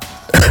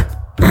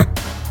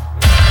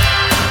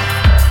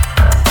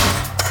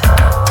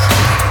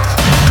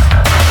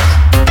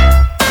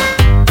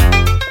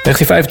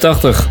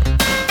 1985.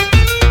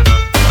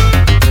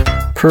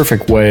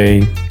 Perfect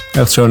Way.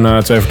 Echt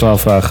zo'n 2 voor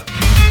 12 vraag.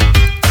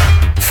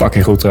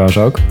 Fucking goed trouwens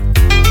ook.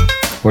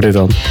 Hoor dit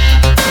dan.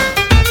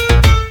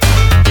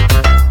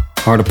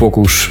 Harde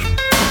pokoes.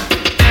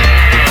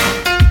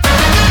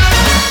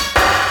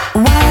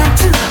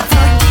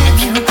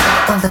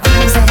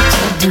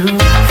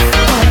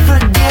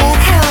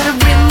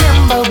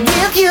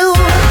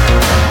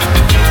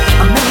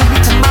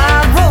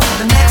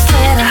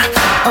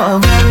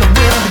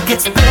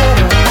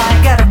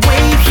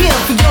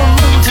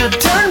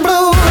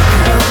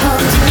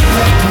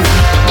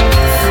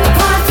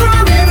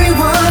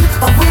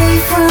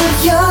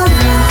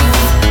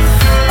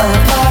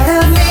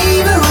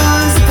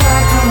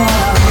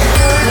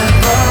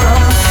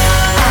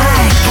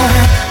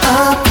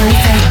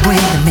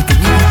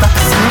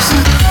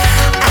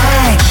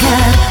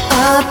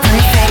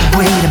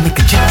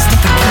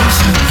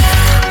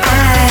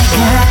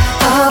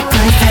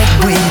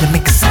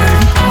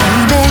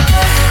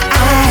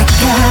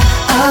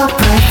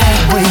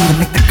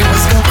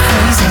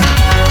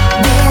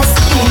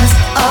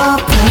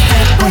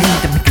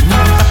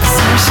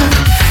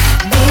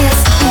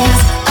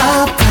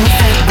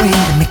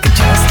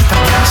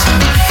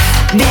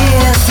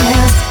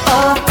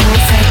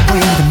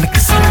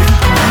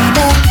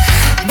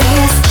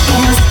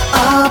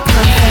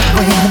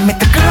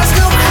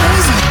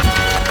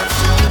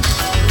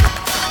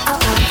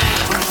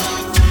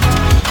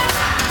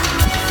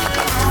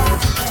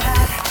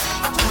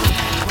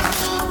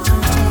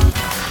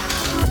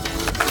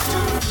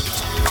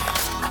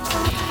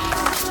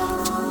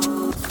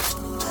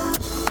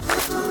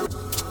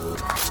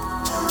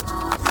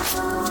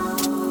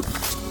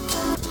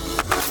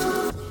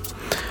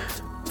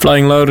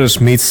 Flying Lotus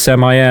meets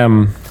Sam I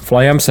Am.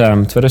 Fly Am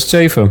Sam,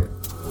 2007.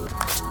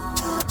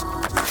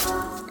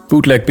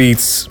 Bootleg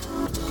Beats.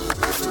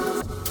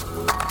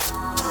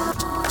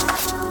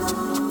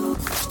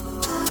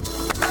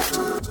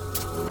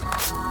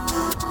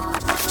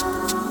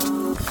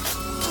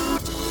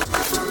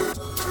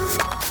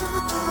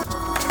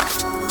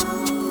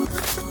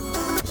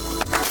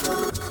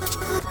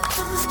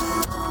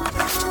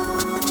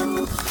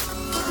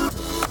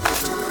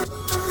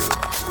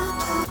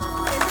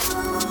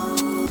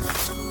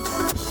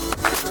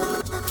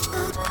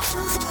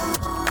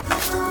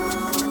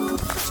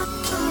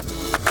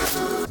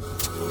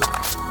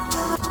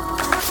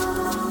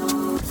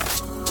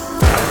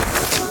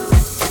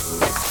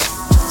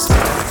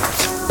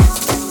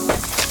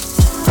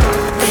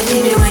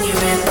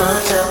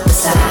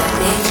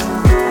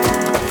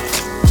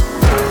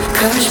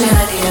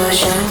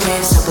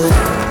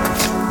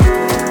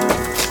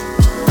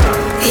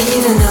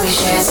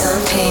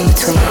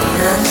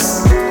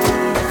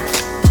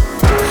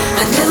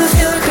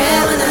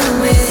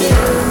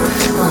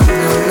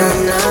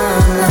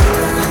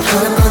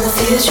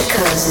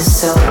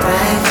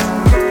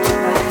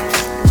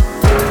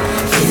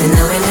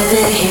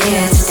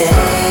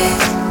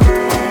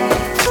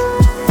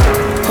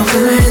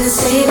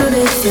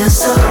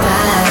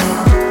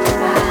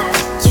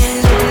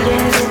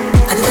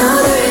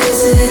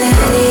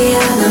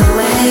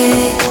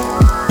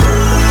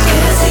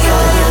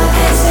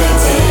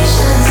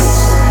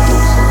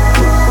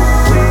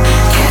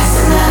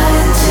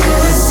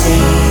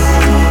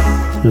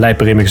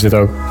 Lijpe remix dit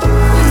ook.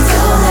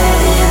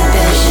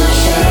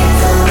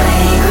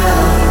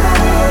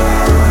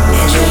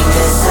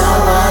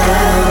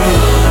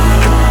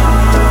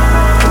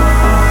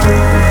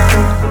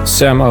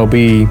 Sam O.B.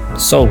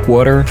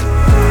 Saltwater.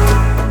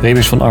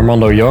 Remix van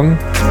Armando Young.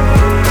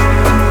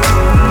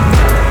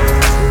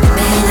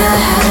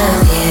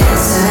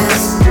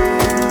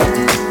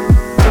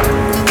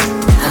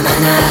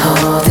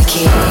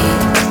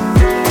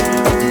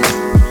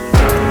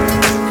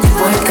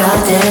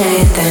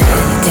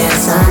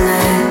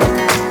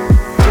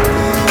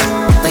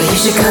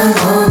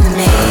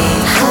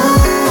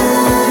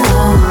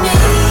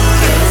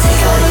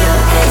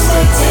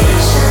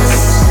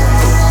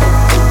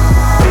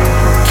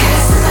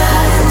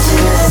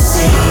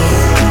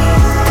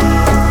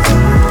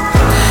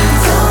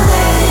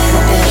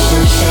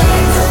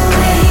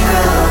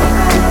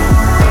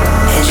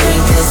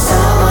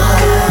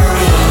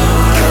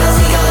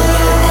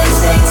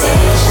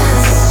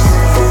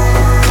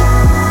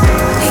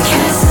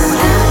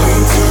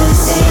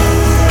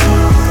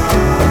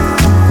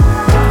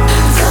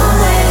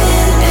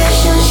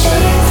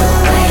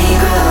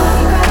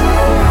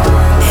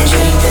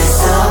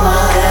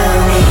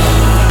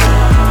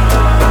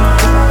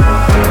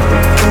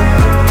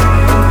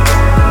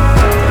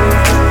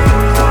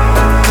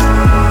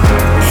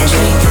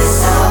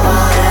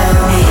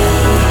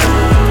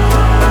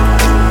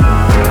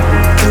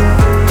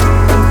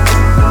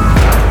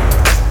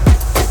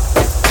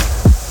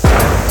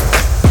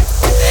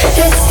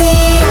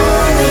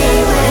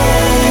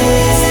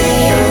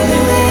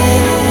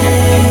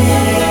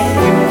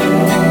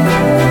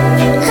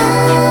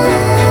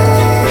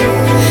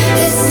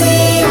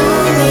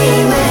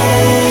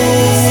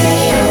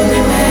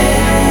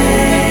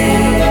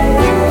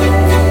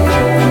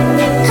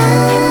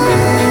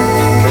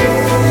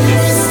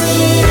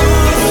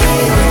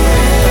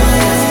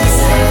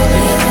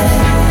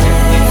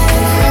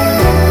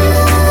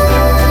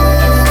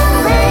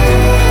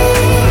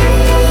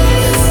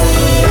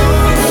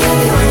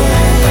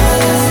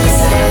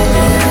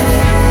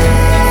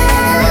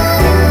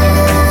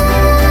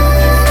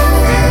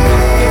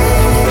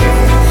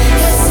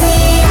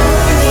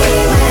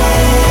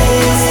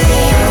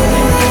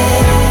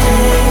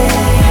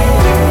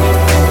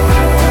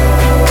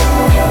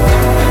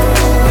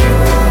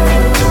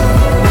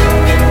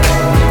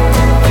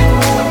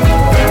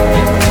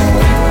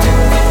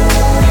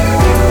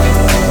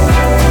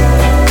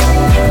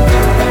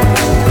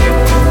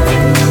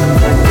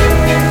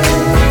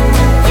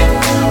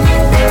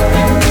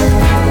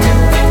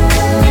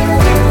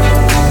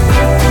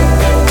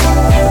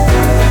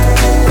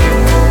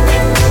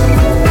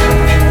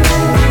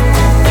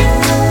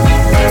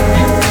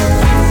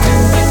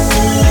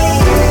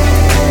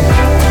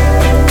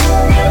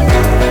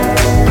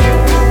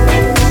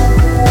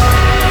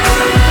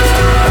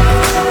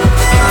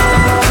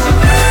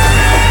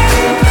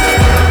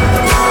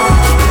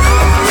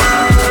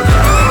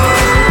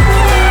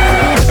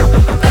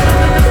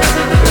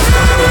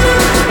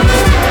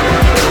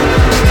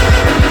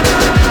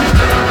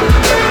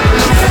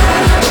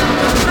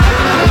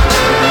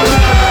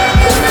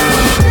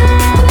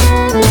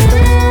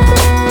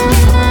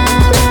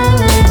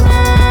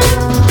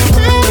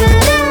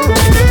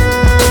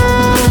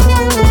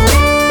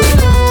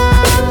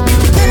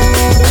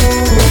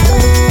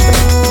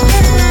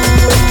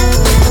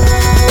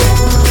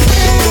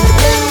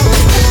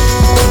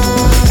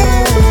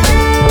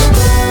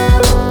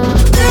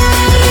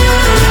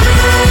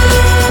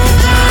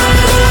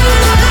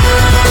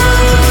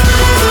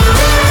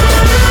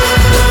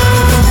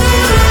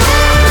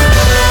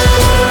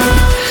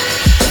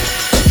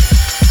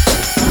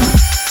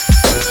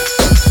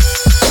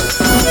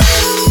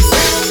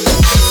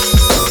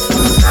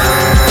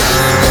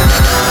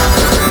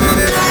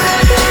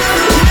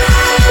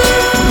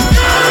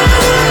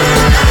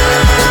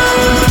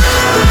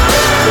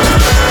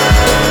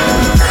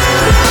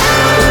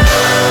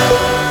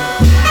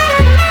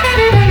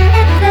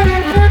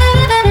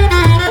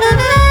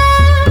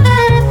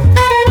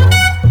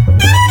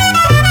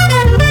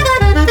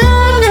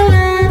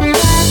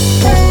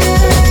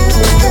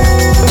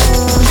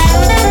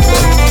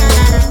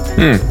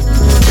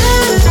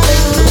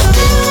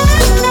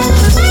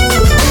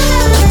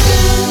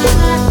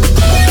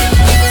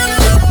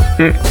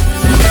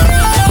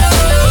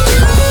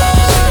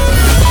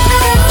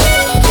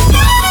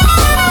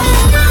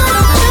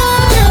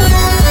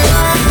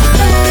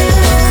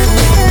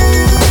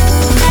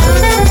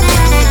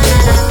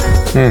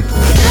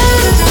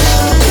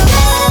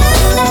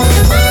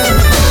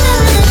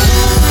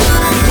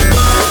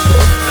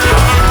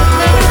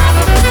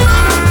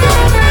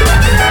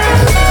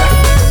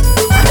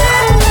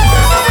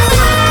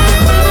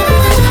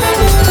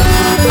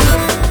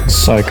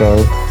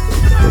 Psycho.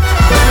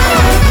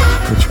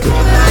 That's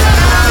good.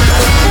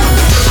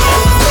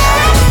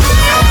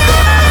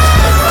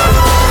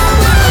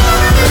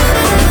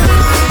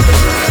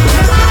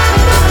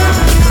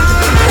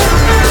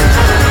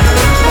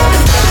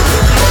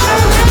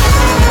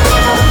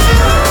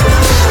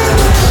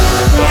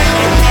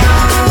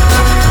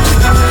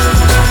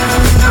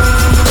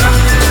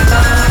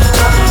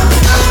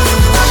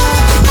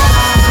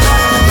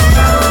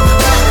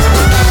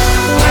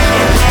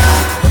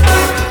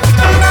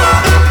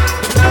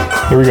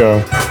 Here we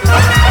go.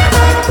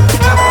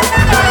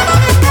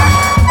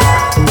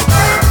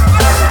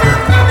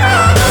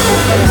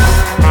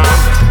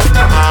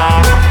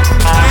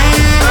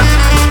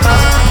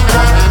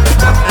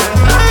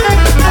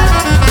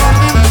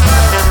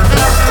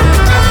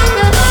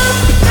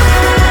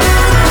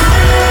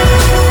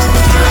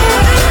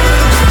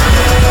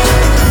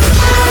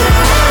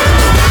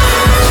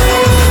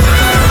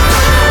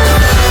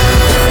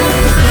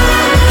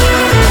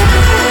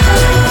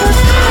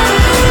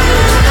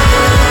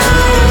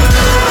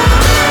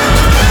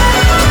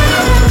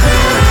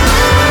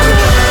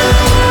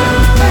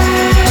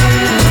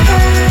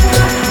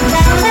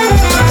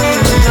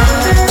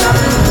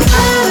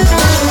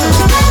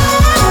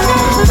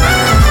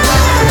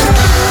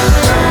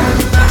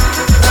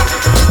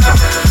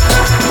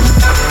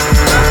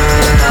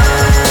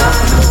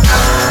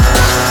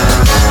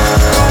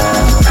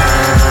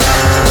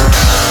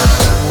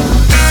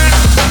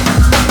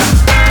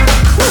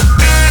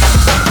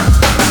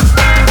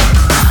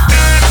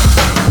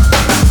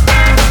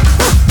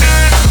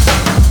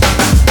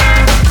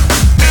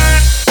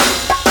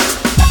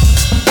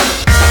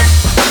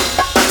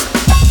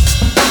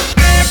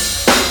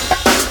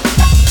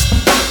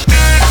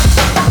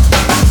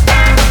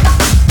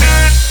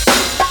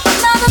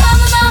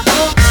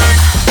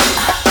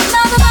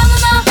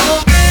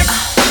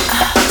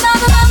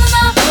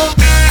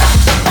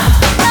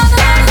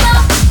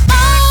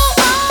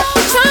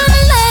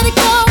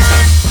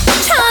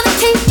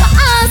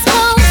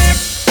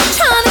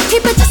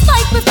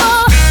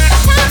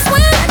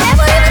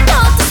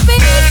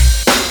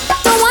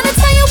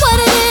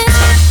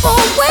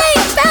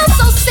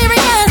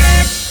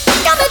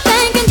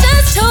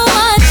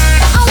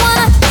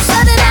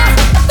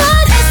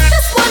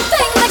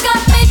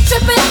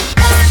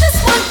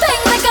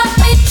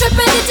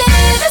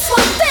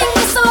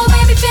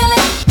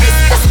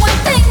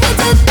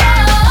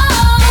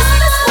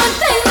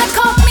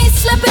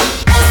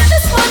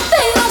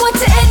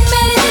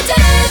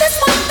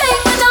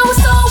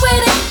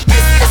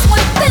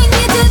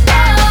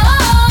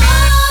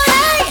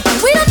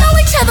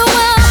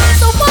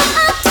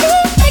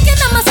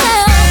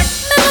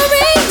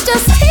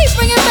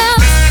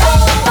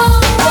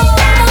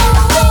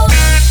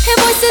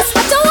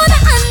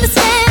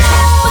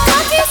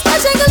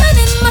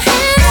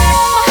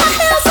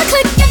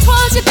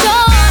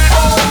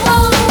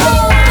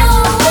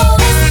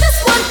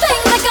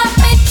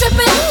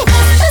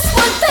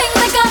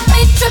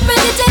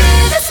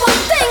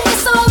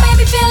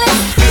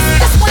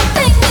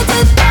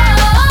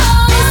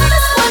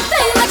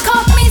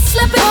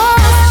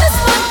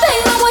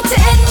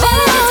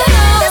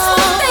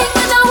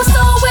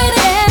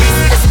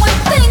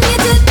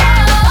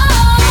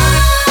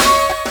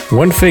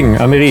 One Thing,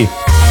 Amélie.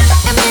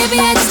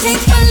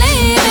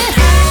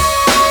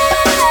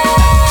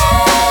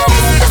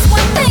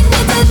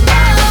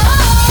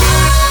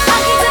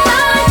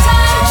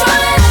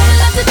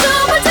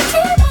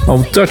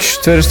 On Touch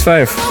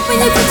 2005.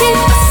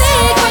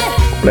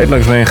 Compleet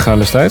langs me heen gegaan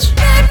destijds.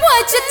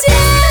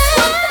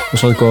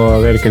 Dus had ik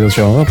al redelijk in dat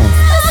genre.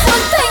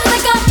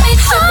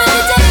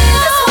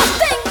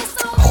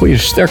 Goeie,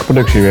 sterke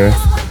productie weer.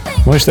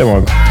 Mooie stem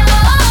ook.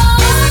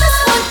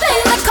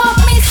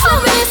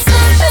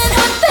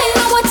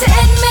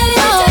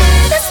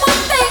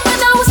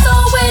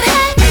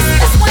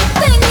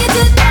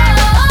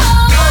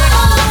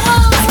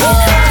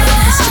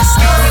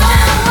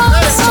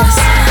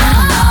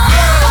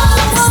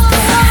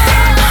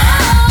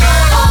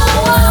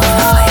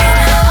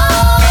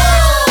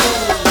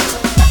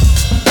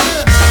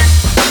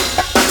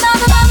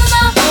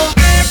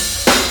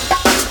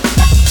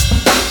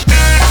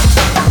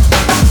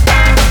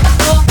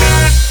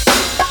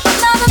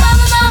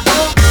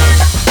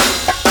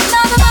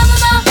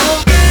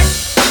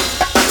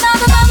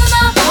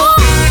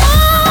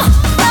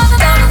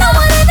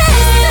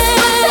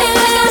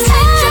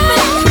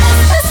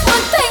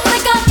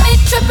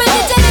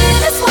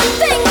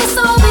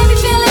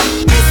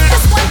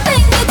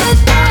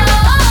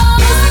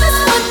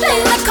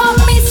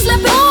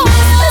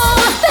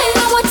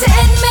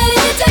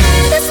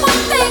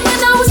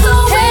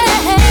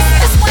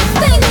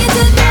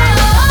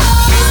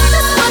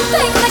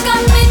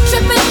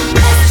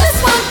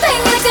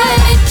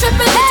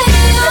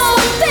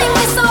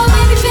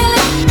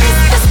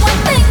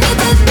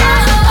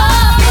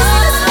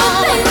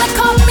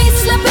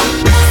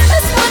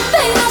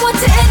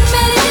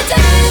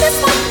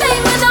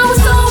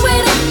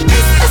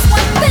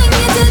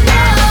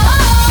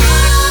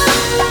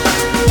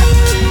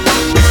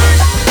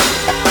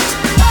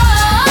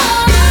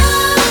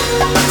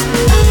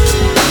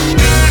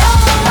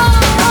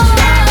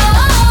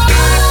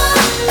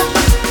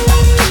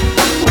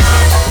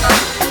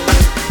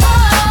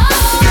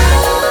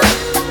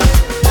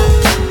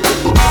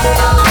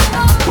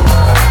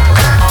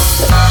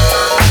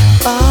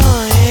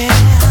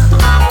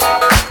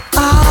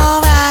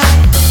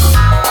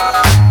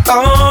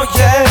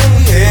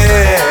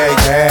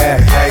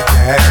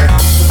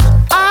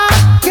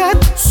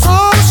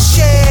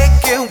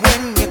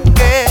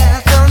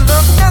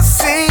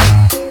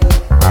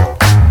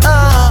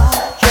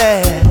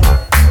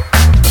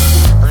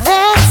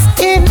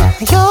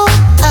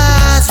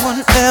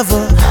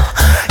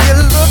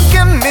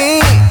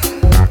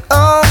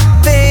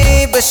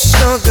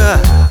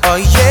 Oh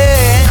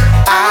yeah,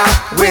 I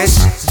wish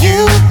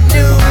you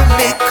knew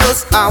me,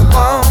 'cause I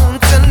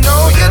want to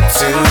know you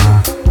too.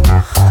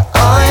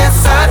 Oh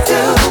yes I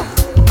do.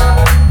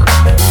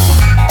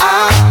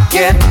 I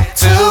get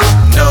to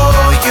know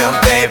you,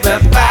 baby,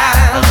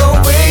 by the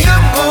way you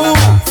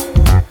move.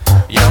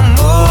 You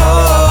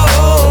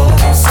move.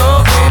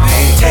 So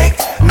baby, take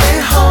me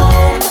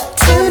home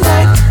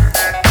tonight,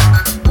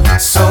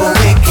 so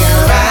we can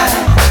ride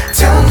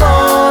till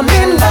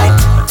morning light.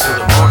 Till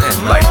the morning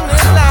light.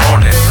 Till the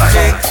morning light.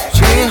 Take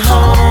me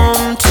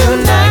home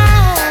tonight,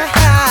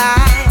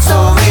 so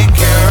we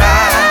can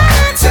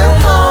ride till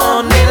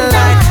morning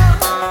light.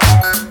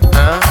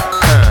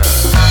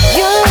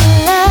 You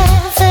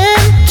laugh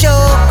and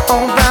joke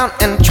around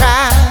and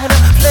try to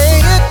play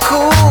it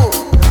cool.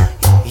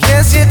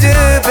 Yes you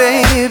do,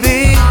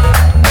 baby.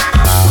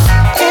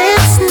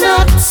 It's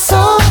not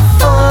so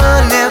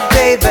funny,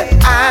 baby.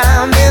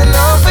 I'm in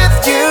love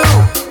with you.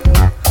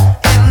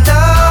 In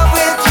love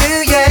with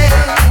you, yeah.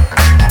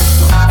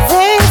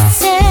 They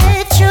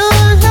said your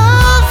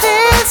love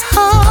is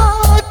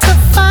hard to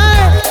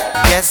find.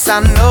 Yes, I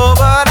know,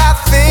 but I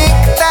think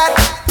that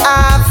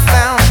I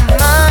found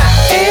mine.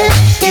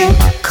 If you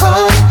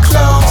come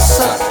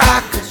closer,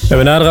 I could. En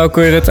we naderen ook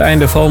weer het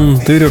einde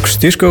van Dudok'S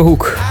Disco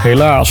Hoek.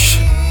 Helaas.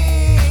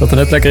 Zat er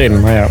net lekker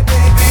in, maar ja.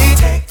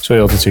 Zul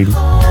je altijd zien.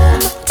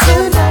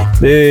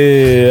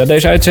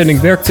 Deze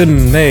uitzending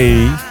werkten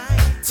mee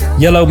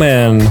Yellow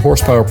Man,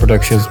 Horsepower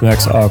Productions,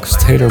 Max Ox,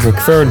 Taylor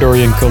McFerrin,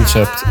 Dorian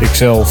Concept,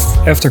 ikzelf,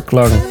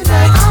 Afterklang,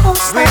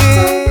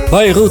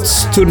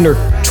 Beirut,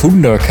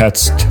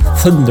 Thundercat,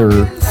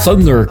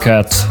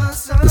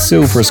 The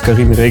Silvers,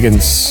 Karim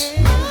Riggins,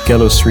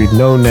 Gallows Street,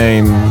 No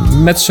Name,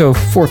 Mezzo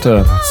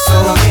Forte,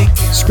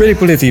 Scritti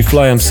Politti,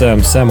 Fly and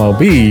Sam, Sam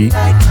L.B.,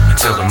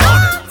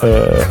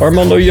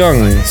 Armando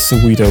Young,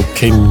 Soweto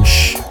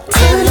Kinch.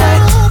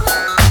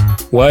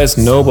 Why is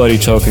nobody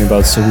talking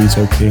about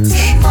Soweto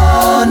Kinch?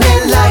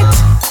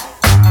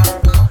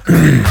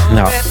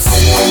 Nou,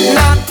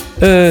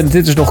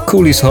 dit is nog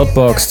Cooley's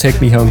Hotbox, Take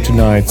Me Home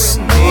Tonight.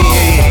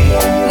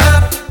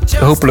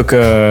 Hopelijk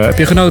heb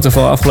je genoten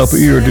van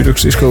afgelopen uur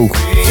Dudok'S Disco Hoek.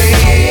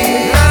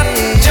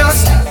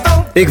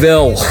 Ik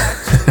wel.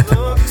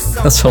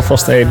 Dat is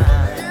alvast één.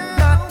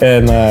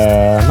 En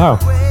nou,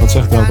 wat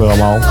zeg ik nou ook weer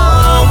allemaal?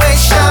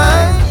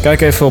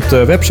 Kijk even op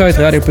de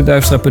website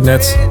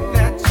radio.duivstra.net.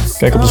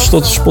 Kijk op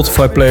de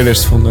Spotify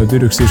playlist van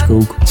Dudok'S Disco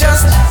Hoek.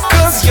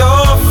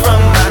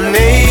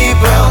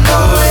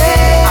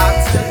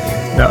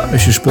 Ja,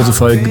 als je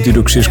Spotify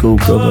Dudok'S Disco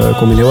Hoek, dan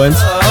kom je heel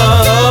eind.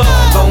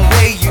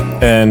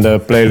 En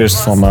de playlist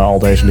van al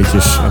deze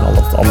liedjes en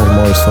al het andere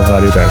mooiste van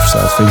Radio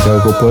Duivstraat vind je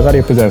ook op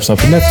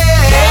radio.duivstra.net.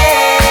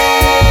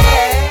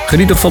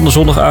 Geniet nog van de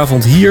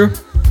zondagavond hier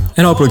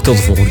en hopelijk tot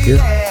de volgende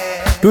keer.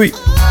 Doei!